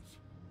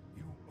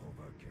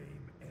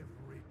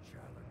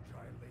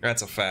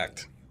 That's a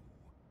fact.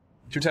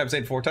 2 times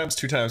ain't 4 times,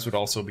 2 times would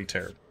also be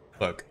terrible.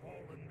 Look.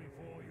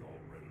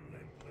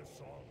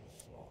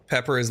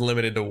 Pepper is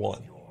limited to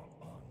 1.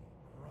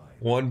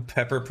 1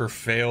 pepper per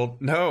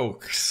failed... No,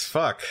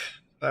 fuck.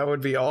 That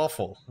would be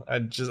awful.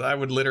 I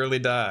would literally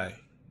die.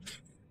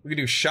 We could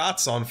do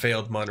shots on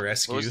failed Mun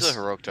rescues. What was the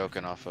heroic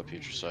token off of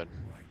Future Side?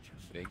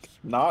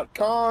 Not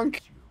conk.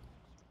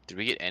 Did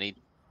we get any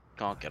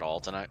conk at all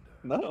tonight?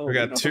 No. We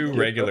got don't 2 get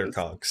regular those.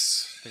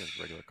 conks. I think it's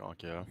regular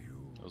conk, yeah.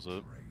 That was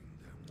it.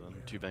 Then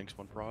 2 banks,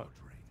 1 prot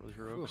for the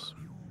heroes.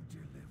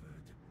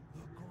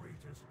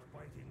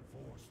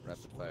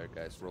 Rapid fire,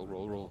 guys. Roll,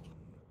 roll, roll.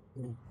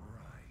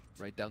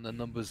 Write down the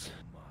numbers.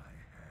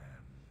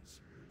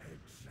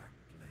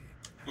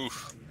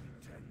 Oof.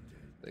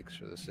 Thanks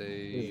for the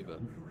save.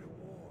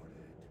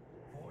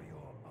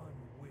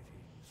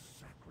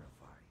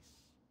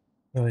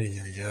 Ay,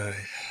 ay, ay.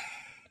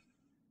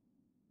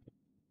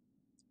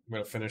 I'm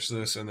gonna finish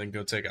this and then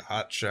go take a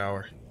hot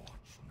shower.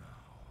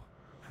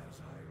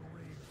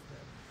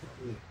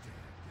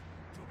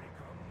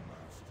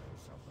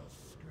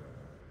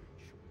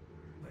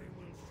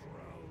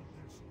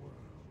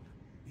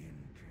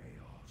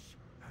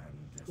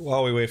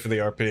 While we wait for the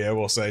RP, I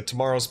will say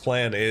tomorrow's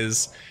plan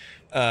is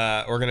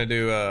we're gonna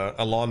do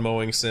a lawn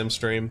mowing sim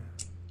stream.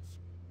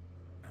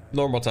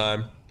 Normal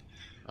time.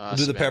 We'll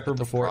do the pepper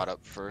before. Brought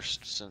up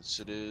first since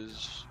it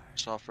is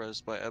soft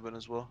res by Eben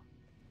as well.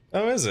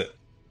 Oh, is it?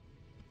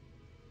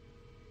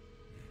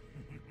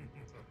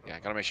 Yeah, I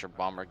gotta make sure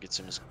Bomber gets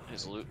him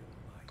his loot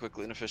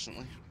quickly and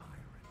efficiently.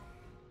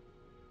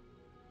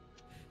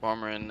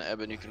 Bomber and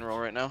Eben, you can roll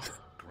right now.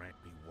 Grant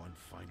me one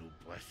final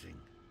blessing.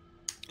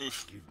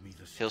 Oof. Give me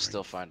the He'll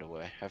still find a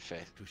way. Have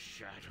faith. to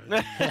shatter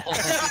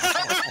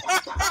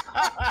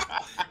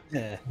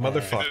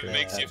Motherfucker. If it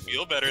makes you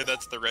feel better,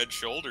 that's the red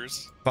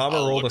shoulders. Bomber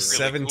I'll rolled a look really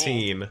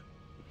 17 cool.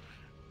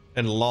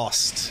 and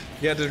lost.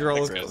 He had to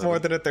roll Congrats, more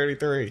Evan. than a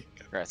 33.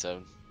 Congrats,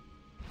 Evan.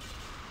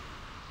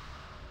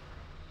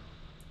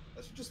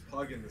 I should just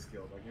plug in this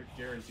guild. Like, you're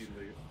guaranteed to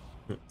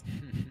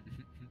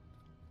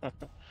leave.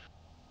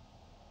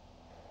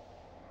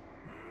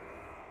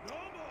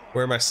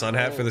 Wear my sun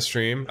hat for the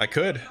stream? I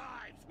could.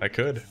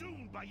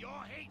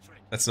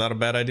 That's not a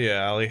bad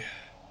idea, Ali.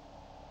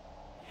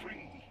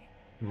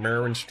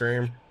 Merwin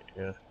stream?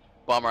 Yeah.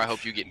 Bomber, I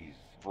hope you get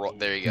brought.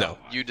 There you go. No,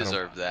 You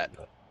deserve that.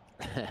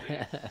 This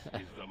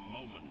is the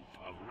moment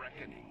of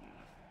reckoning.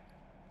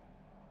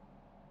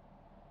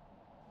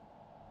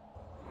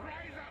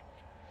 Rise up,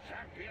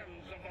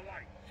 champions of the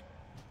light.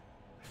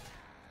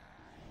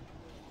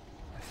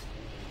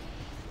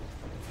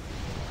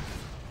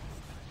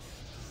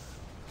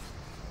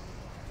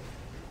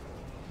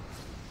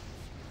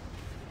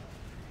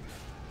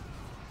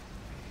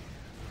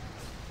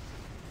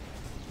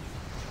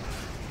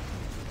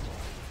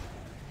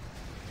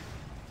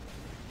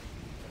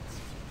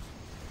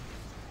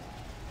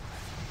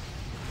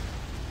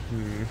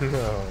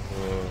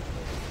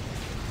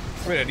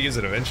 I mean, I'd use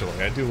it eventually.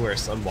 I do wear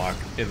sunblock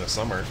in the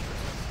summer.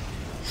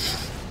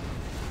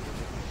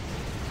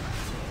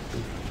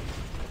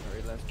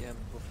 Very last game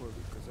before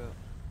Luke goes out.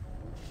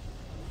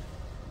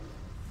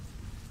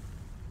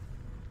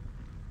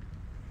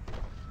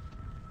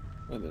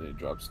 And then he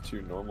drops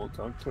 2 normal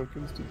conch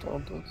tokens to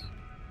taunt us.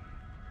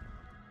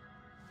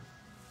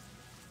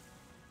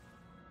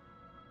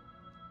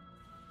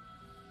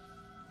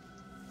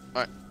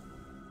 Alright.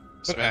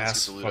 Put Spans,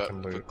 ass get the loot fucking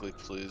up loot. quickly,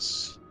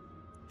 please.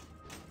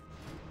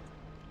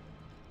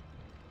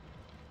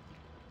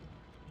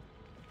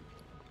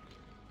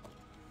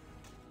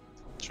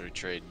 Should we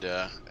trade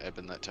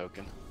Eben that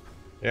token?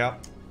 Yeah.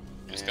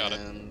 Just got it.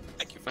 And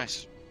Thank you, folks.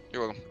 nice.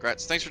 You're welcome.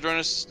 Congrats. Thanks for joining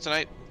us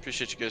tonight.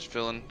 Appreciate you guys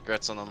filling.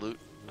 Congrats on the loot.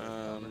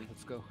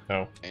 Let's go.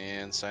 Oh.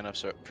 And sign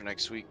ups up for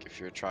next week if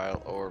you're a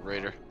trial or a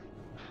raider.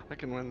 I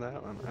can win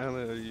that one. I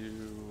owe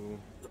you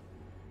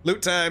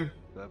Loot time!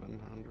 700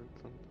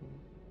 something.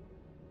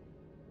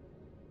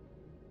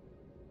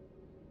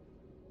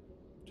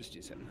 Just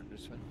do 700,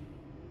 it's fine.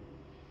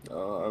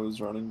 I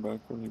was running back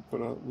when you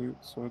put out loot,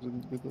 so I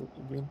didn't get that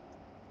again.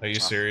 Are you What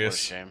a serious?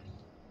 shame.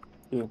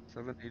 Yeah.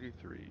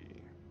 783.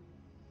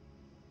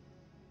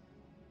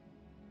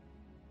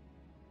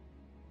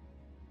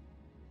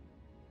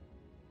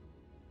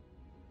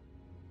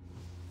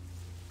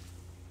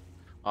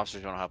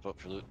 Officers, you want to hop up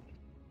for loot?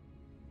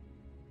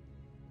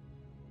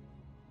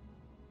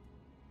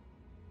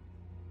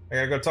 I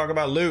gotta go talk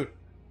about loot.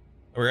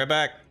 I'll be right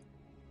back.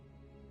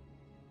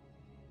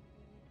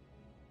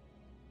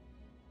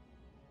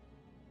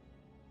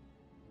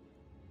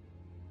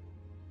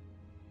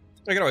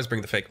 I can always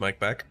bring the fake mic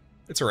back.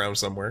 It's around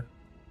somewhere.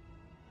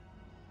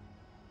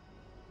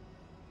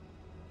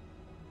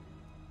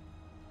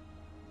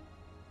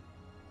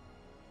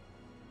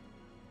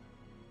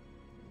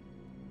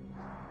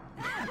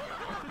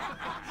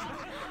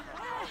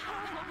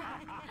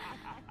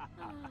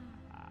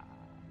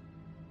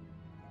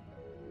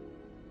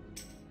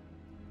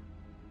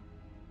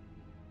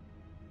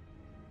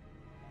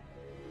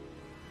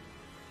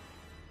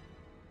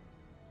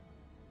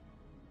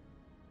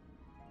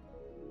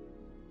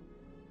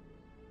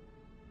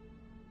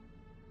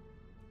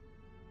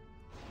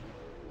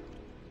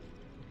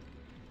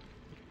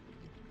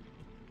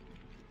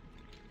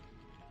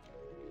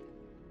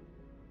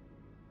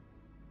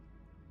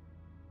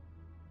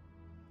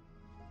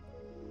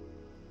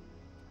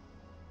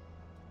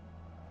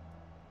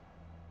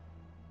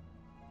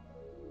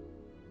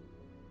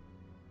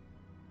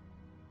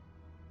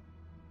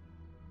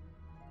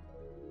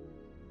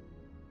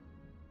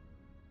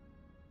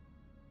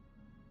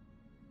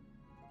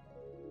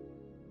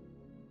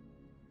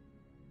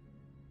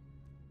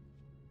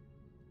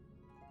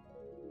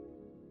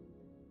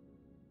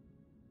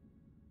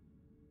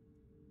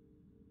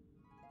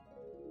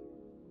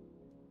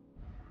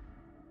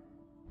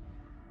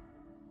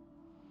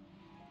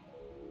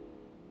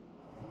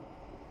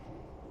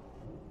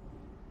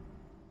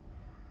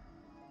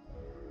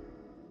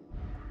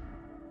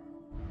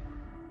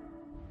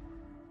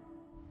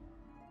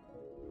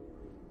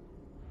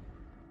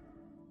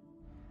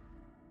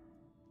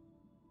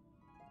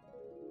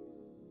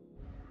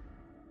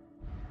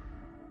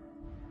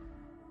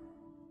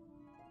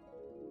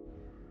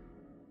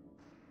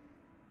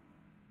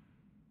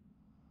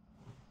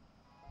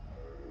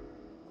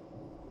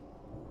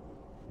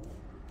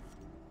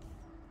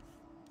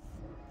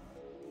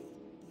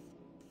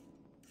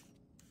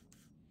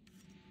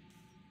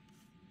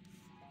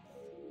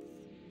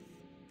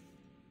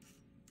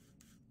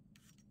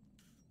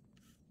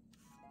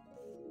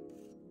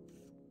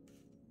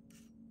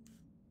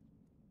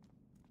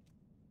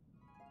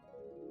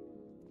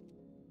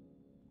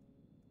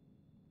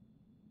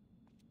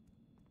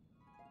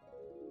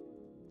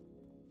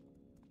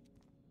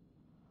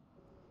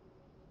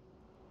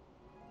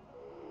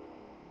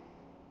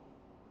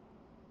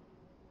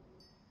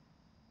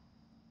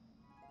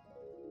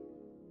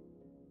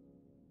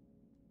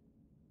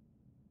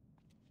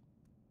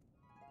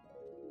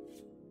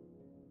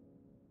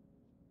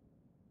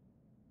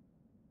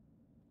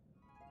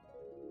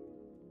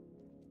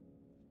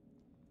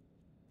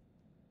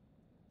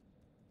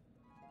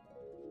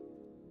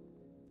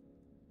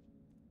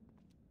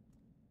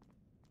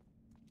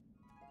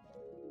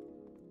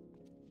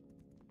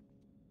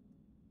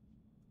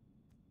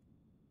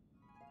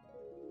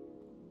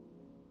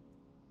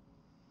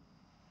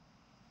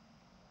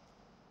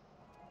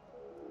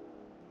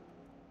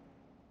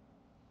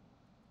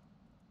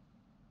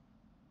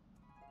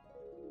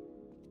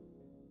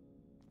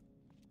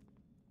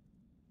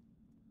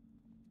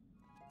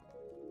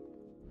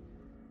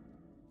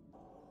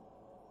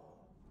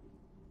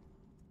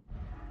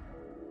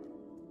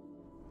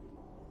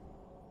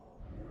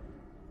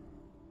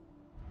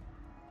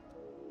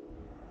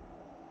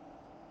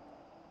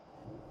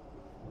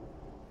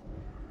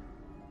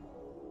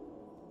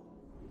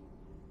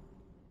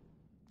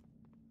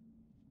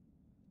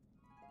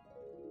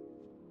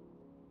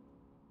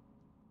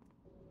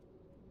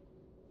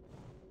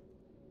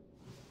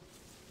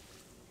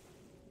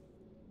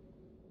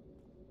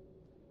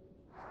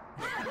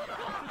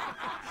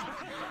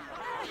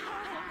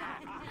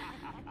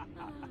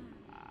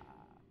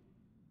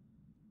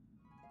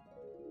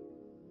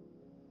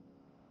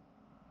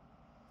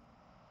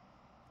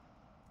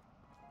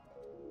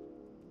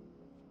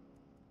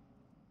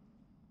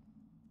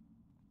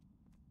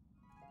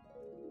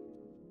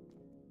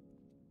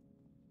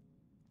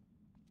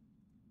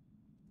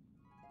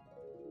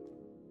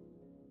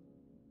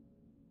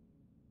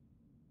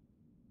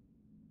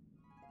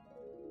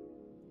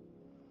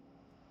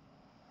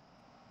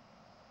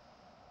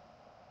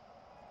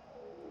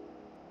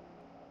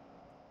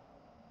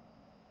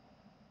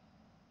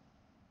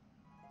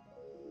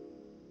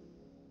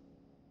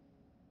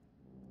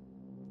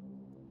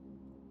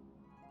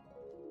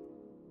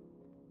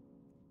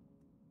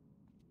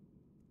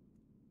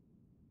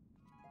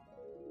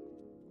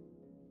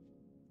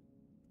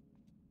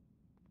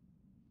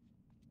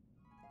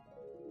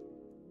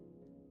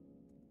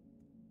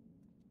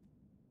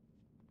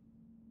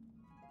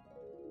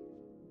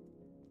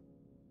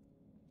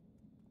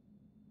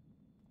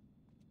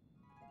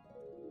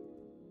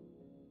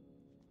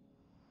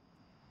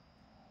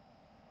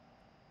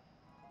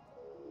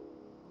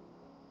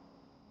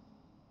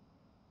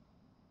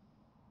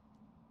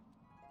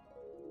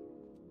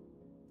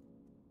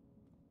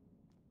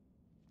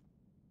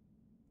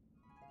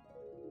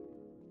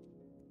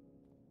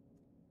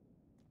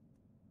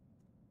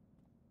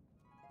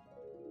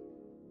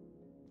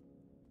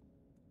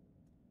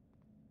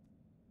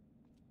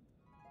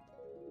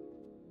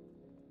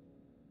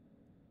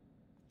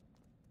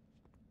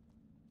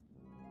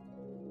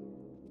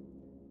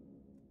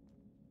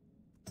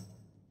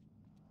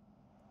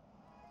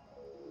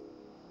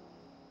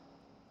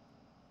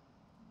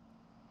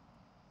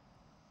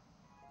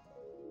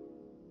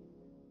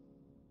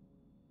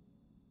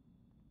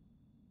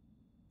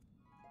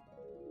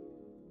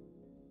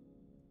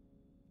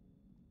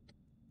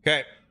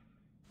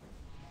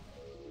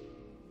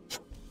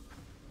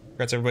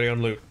 Congrats everybody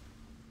on loot.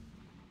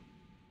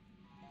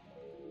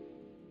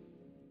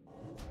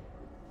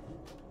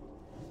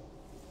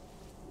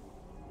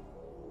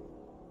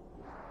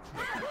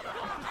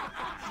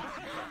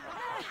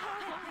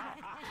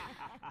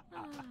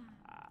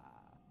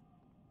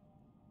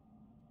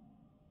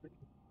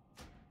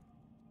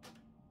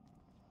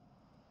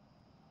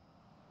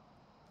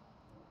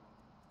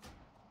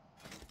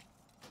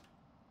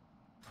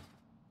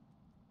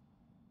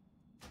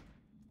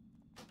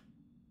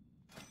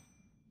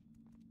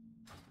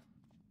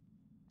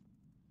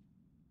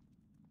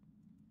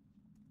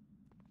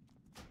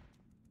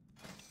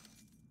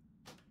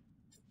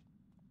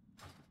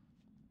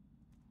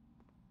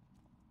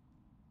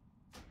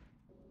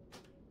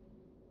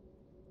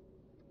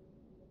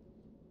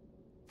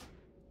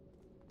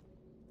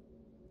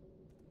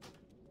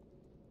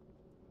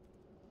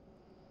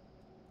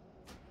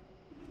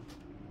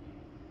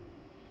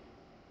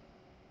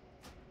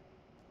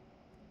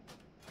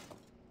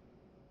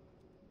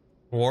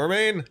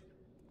 Warmane?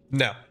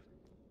 No.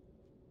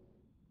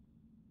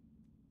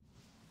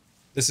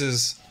 This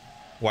is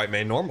White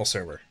Main normal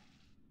server.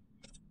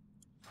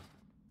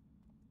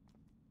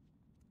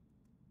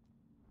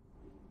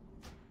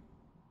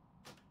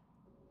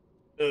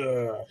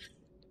 Ugh.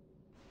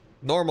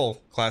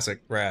 Normal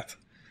classic Wrath.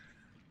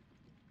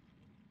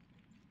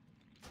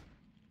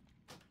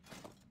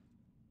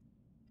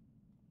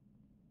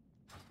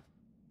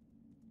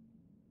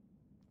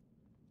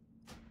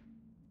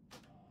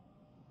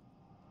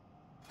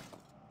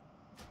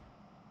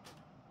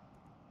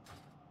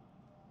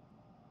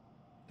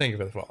 Thank you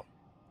for the follow.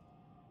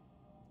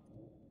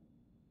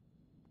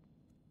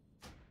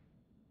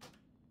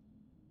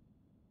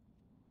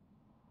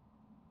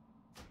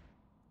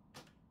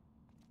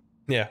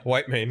 Yeah,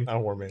 White Main,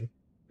 not War Main.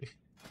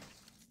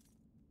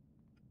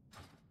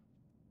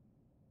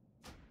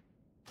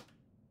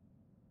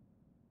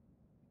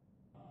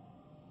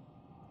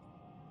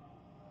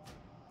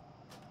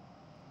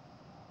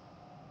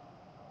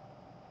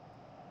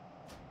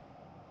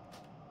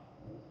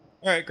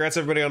 Alright, congrats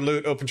everybody on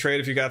loot. Open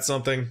trade if you got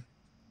something.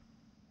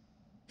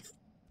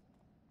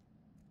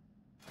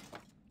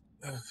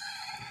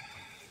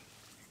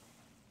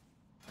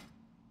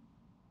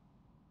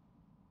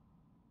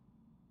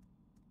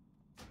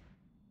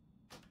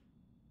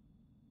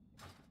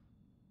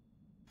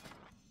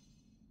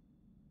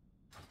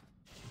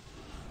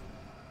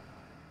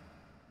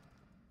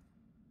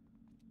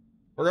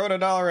 We're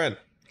going $1 in.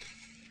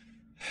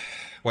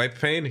 White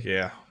pain?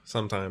 Yeah,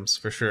 sometimes,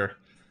 for sure.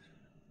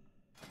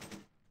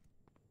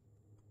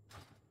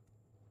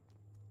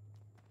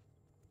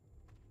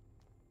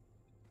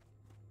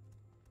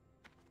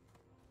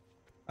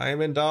 I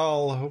am in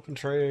doll. Open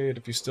trade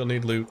if you still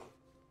need loot.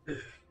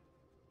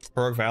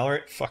 Heroic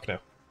Valorant? Fuck no.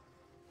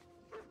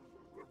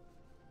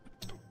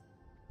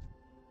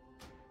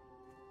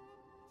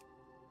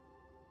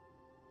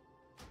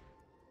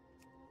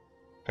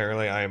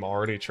 Apparently I am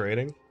already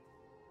trading.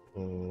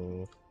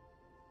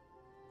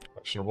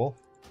 Questionable.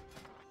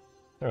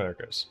 Oh, there it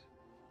goes.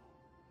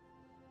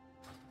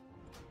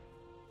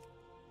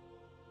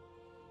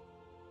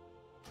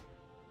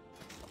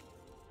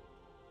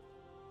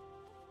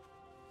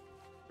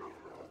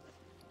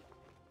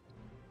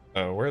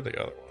 Oh, where are the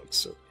other ones?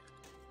 So,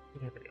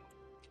 here we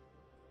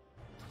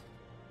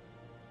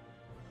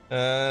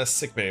go.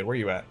 Sick Maid, where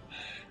you at?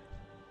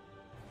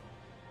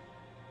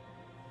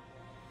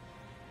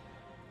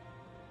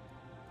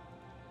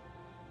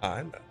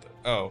 I'm at the...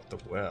 Oh, the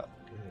well.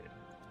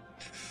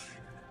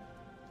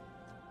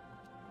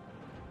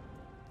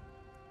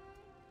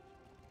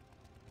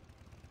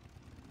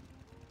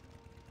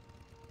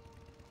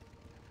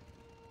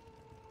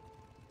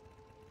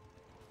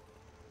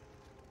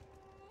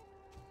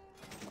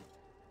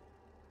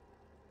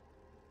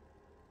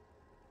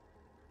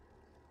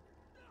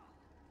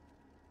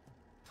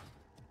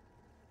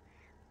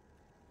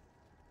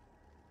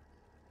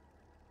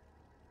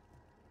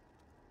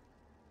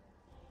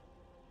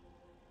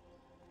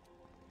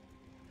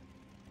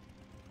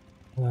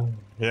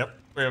 Yep,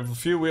 we have a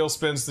few wheel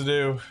spins to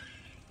do.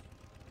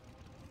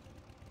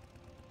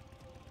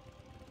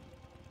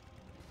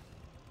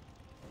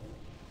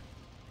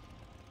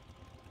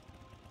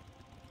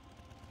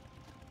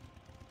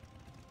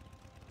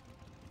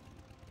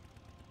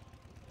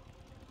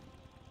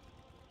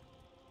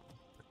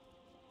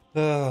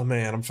 Oh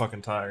man, I'm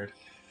fucking tired.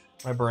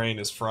 My brain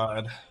is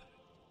fried.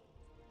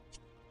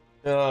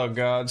 Oh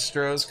god,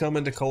 Stroh's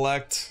coming to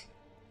collect.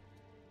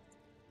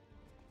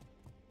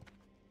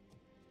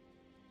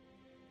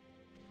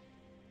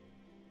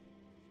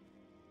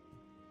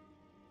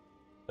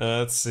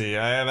 Let's see,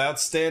 I have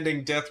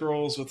outstanding death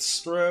rolls with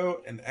Stroh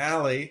and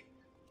Allie,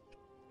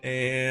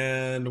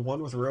 and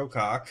one with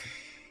Rocock.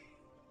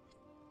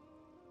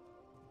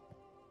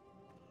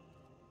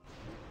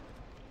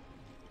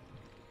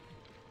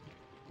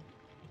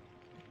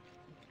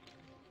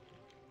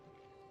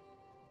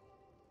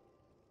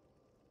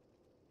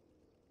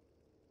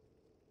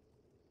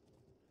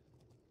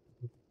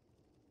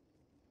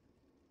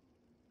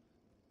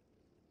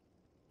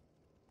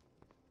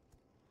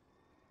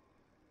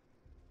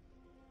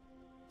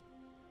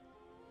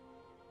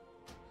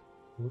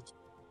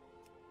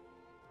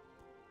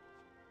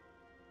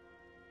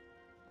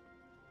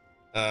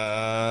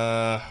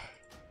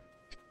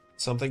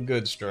 Something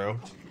good, Stro.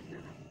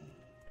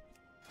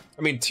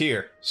 I mean,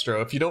 tier,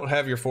 Stro. If you don't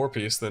have your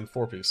 4-piece, then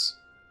 4-piece.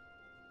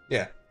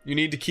 Yeah, you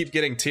need to keep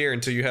getting tier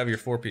until you have your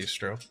 4-piece,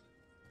 Stro.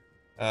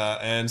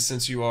 And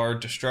since you are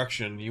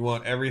destruction, you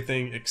want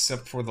everything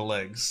except for the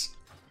legs.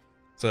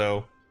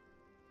 So,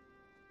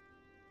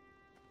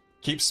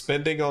 keep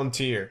spending on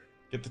tier.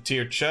 Get the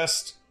tier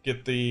chest,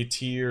 get the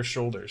tier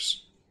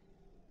shoulders.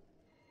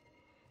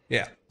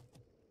 Yeah.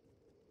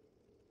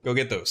 Go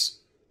get those.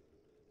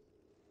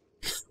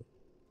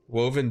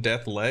 Woven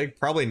Death leg?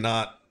 Probably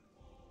not.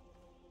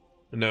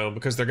 No,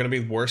 because they're going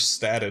to be worse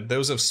statted.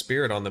 Those have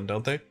spirit on them,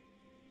 don't they?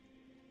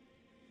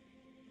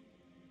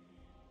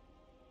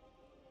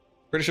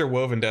 Pretty sure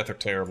Woven Death are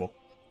terrible.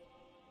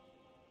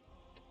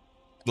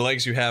 The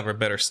legs you have are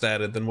better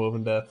statted than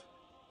Woven Death.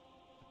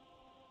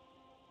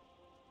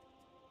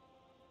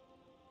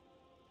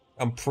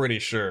 I'm pretty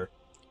sure.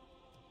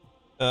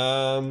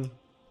 Oh,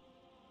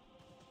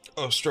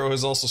 Stro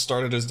has also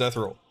started his death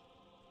roll.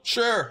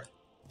 Sure!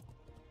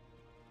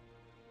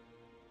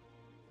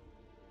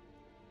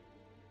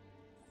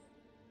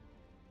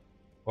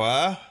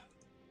 What?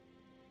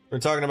 We're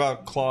talking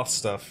about cloth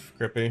stuff,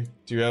 Crippy.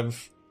 Do you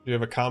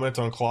have a comment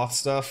on cloth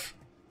stuff?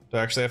 Do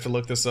I actually have to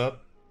look this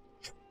up?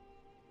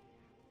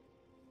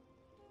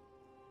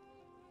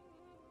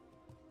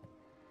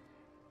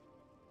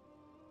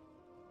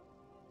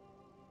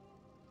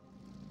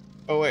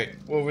 Oh wait,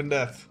 Woven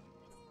Death.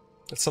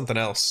 That's something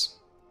else.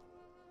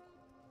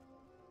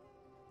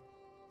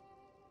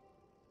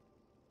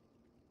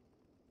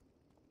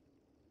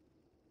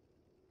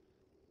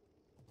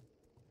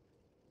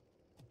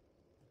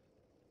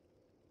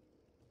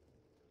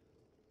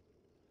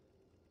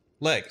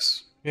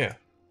 Legs, yeah.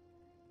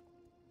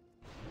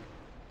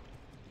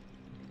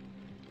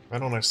 Why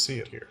don't I see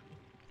it here?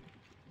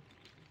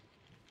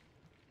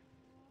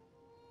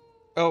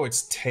 Oh,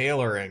 it's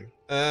tailoring.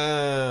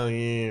 Oh,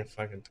 yeah,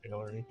 fucking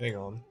tailoring. Hang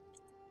on.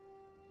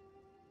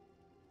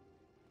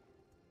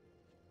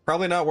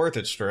 Probably not worth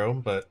it,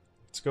 Stro, but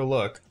let's go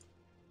look.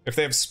 If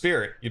they have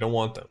spirit, you don't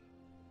want them.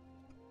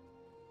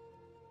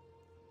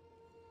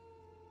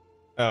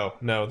 Oh,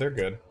 no, they're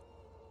good.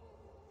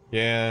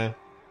 Yeah.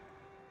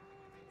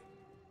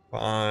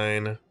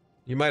 Fine.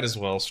 You might as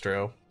well,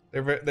 Stro.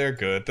 They're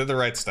good. They're the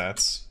right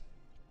stats.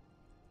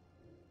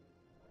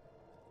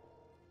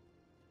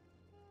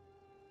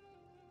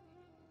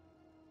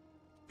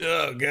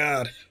 Oh,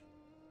 God.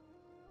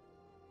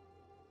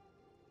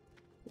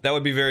 That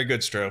would be very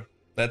good, Stro.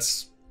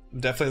 That's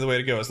definitely the way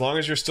to go. As long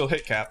as you're still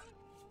hit cap,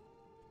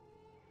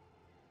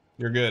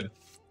 you're good.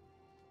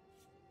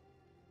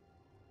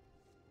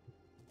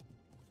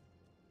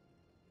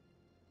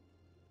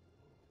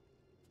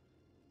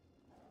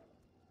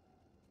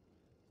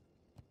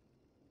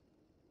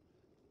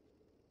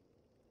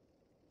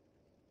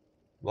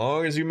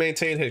 Long as you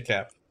maintain hit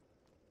cap.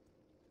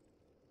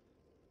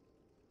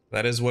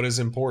 That is what is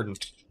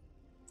important.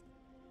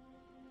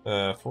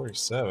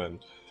 47.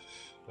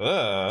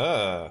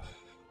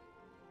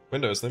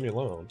 Windows, leave me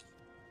alone.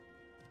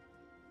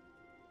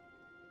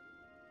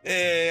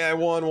 Hey, I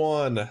won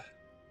one.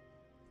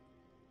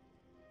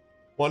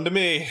 One to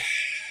me.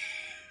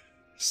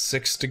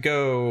 6 to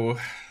go.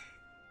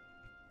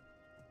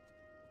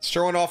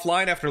 Stroing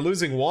offline after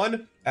losing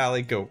 1?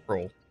 Allie, go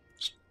roll.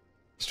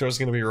 Stro's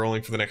gonna be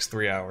rolling for the next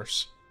 3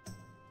 hours.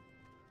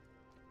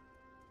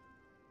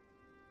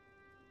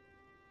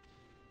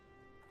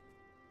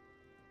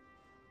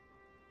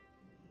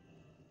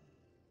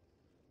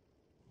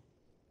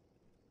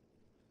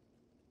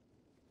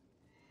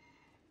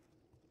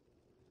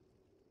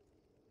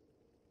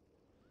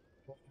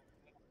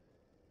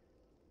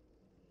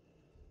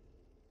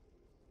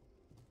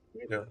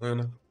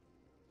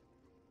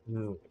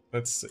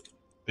 Let's see.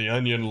 The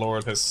Onion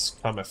Lord has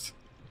cometh.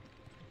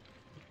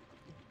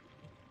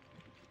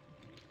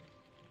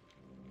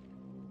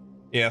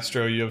 Yeah,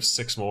 Astro, you have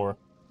 6 more.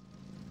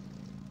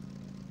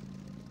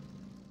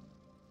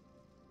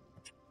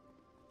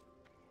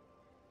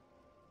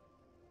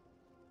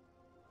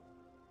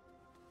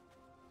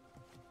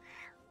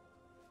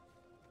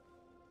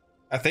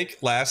 I think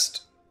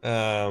last, pay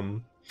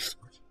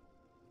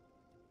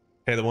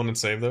the 1 and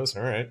save those?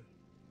 Alright.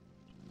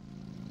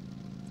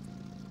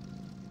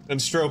 And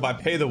Stro, by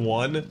pay the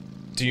 1,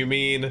 do you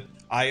mean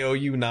I owe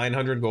you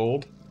 900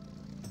 gold?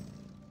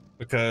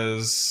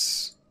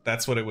 Because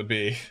that's what it would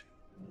be.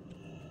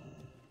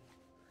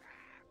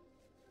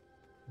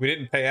 We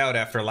didn't pay out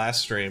after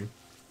last stream.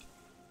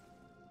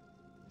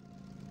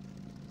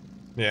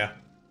 Yeah.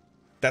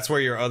 That's where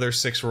your other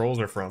 6 rolls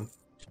are from.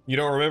 You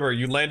don't remember,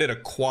 you landed a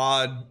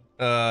quad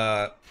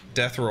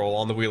death roll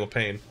on the Wheel of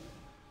Pain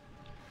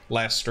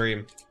last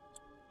stream.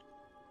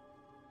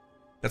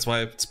 That's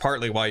why, it's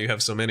partly why you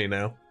have so many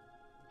now.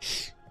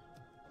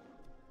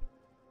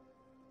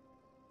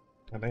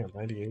 God damn,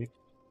 98.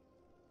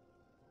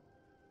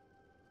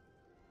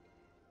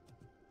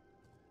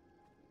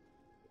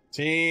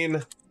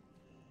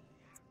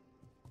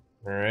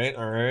 Alright,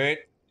 alright.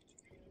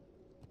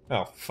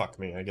 Oh, fuck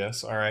me, I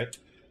guess. Alright.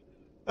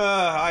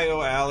 I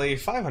owe Allie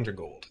 500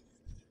 gold.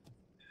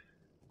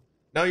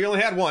 No, you only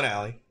had one,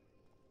 Allie.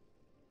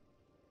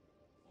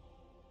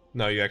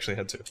 No, you actually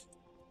had two.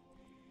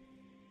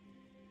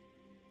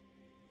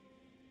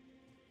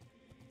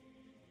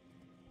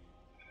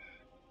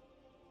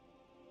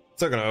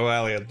 Still gonna owe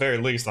Allie at very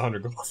least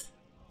 100 gold.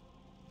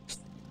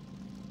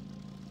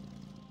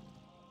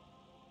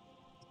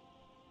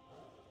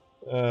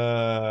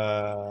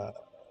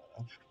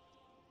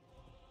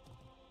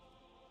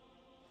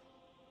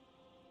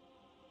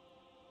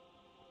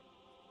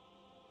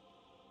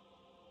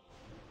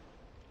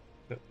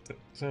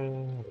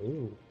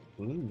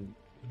 Ooh.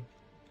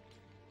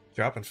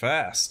 Dropping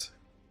fast.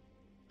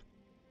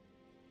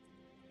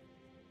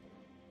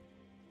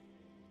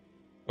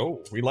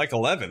 Oh, we like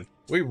 11.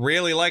 We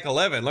really like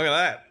 11. Look at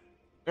that.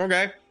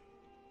 Okay.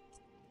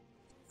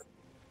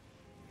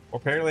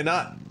 Apparently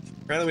not.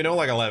 Apparently we don't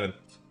like 11.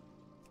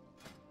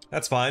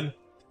 That's fine.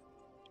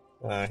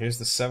 Here's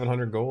the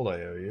 700 gold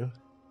I owe you.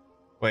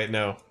 Wait,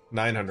 no.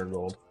 900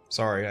 gold.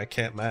 Sorry, I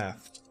can't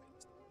math.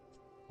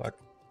 Fuck.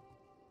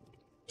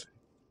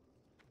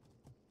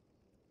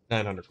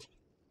 900 gold.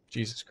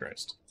 Jesus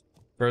Christ.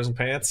 Frozen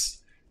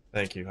pants?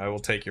 Thank you. I will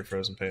take your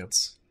frozen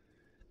pants.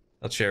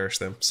 I'll cherish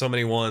them. So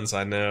many ones,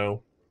 I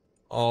know.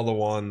 All the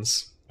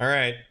ones.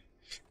 Alright.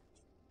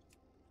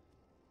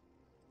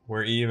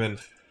 We're even.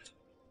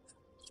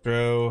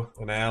 Stro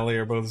and Allie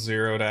are both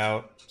zeroed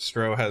out.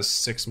 Stro has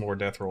 6 more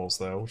death rolls,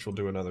 though, which we'll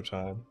do another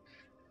time.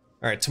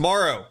 Alright,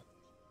 tomorrow!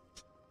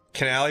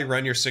 Can Allie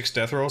run your 6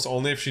 death rolls?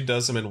 Only if she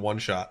does them in one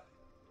shot.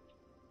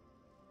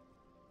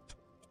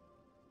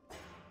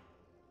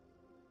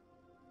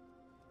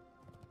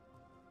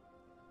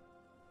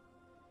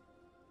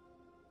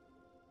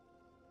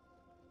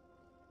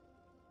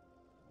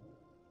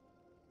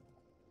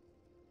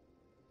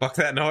 Fuck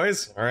that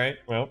noise? Alright,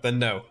 well, then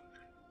no.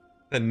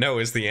 Then no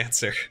is the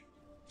answer.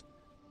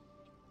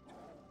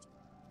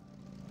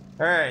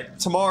 Alright,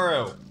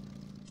 tomorrow.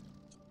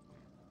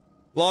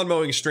 Lawn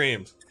mowing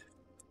stream.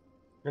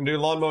 We're gonna do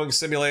lawn mowing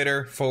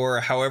simulator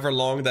for however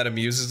long that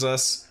amuses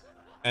us.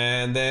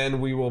 And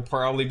then we will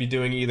probably be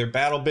doing either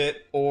Battle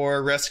Bit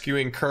or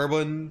rescuing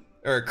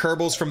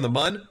Kerbals from the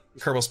mud.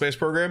 Kerbal Space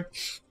Program.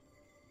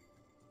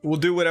 We'll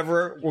do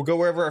whatever, we'll go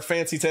wherever our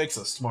fancy takes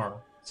us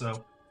tomorrow.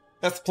 So,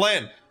 that's the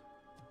plan.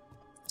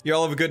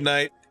 Y'all have a good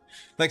night.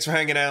 Thanks for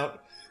hanging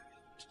out.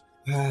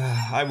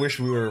 I wish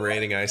we were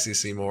raiding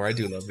ICC more. I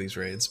do love these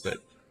raids, but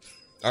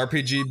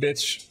RPG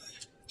bitch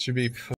should be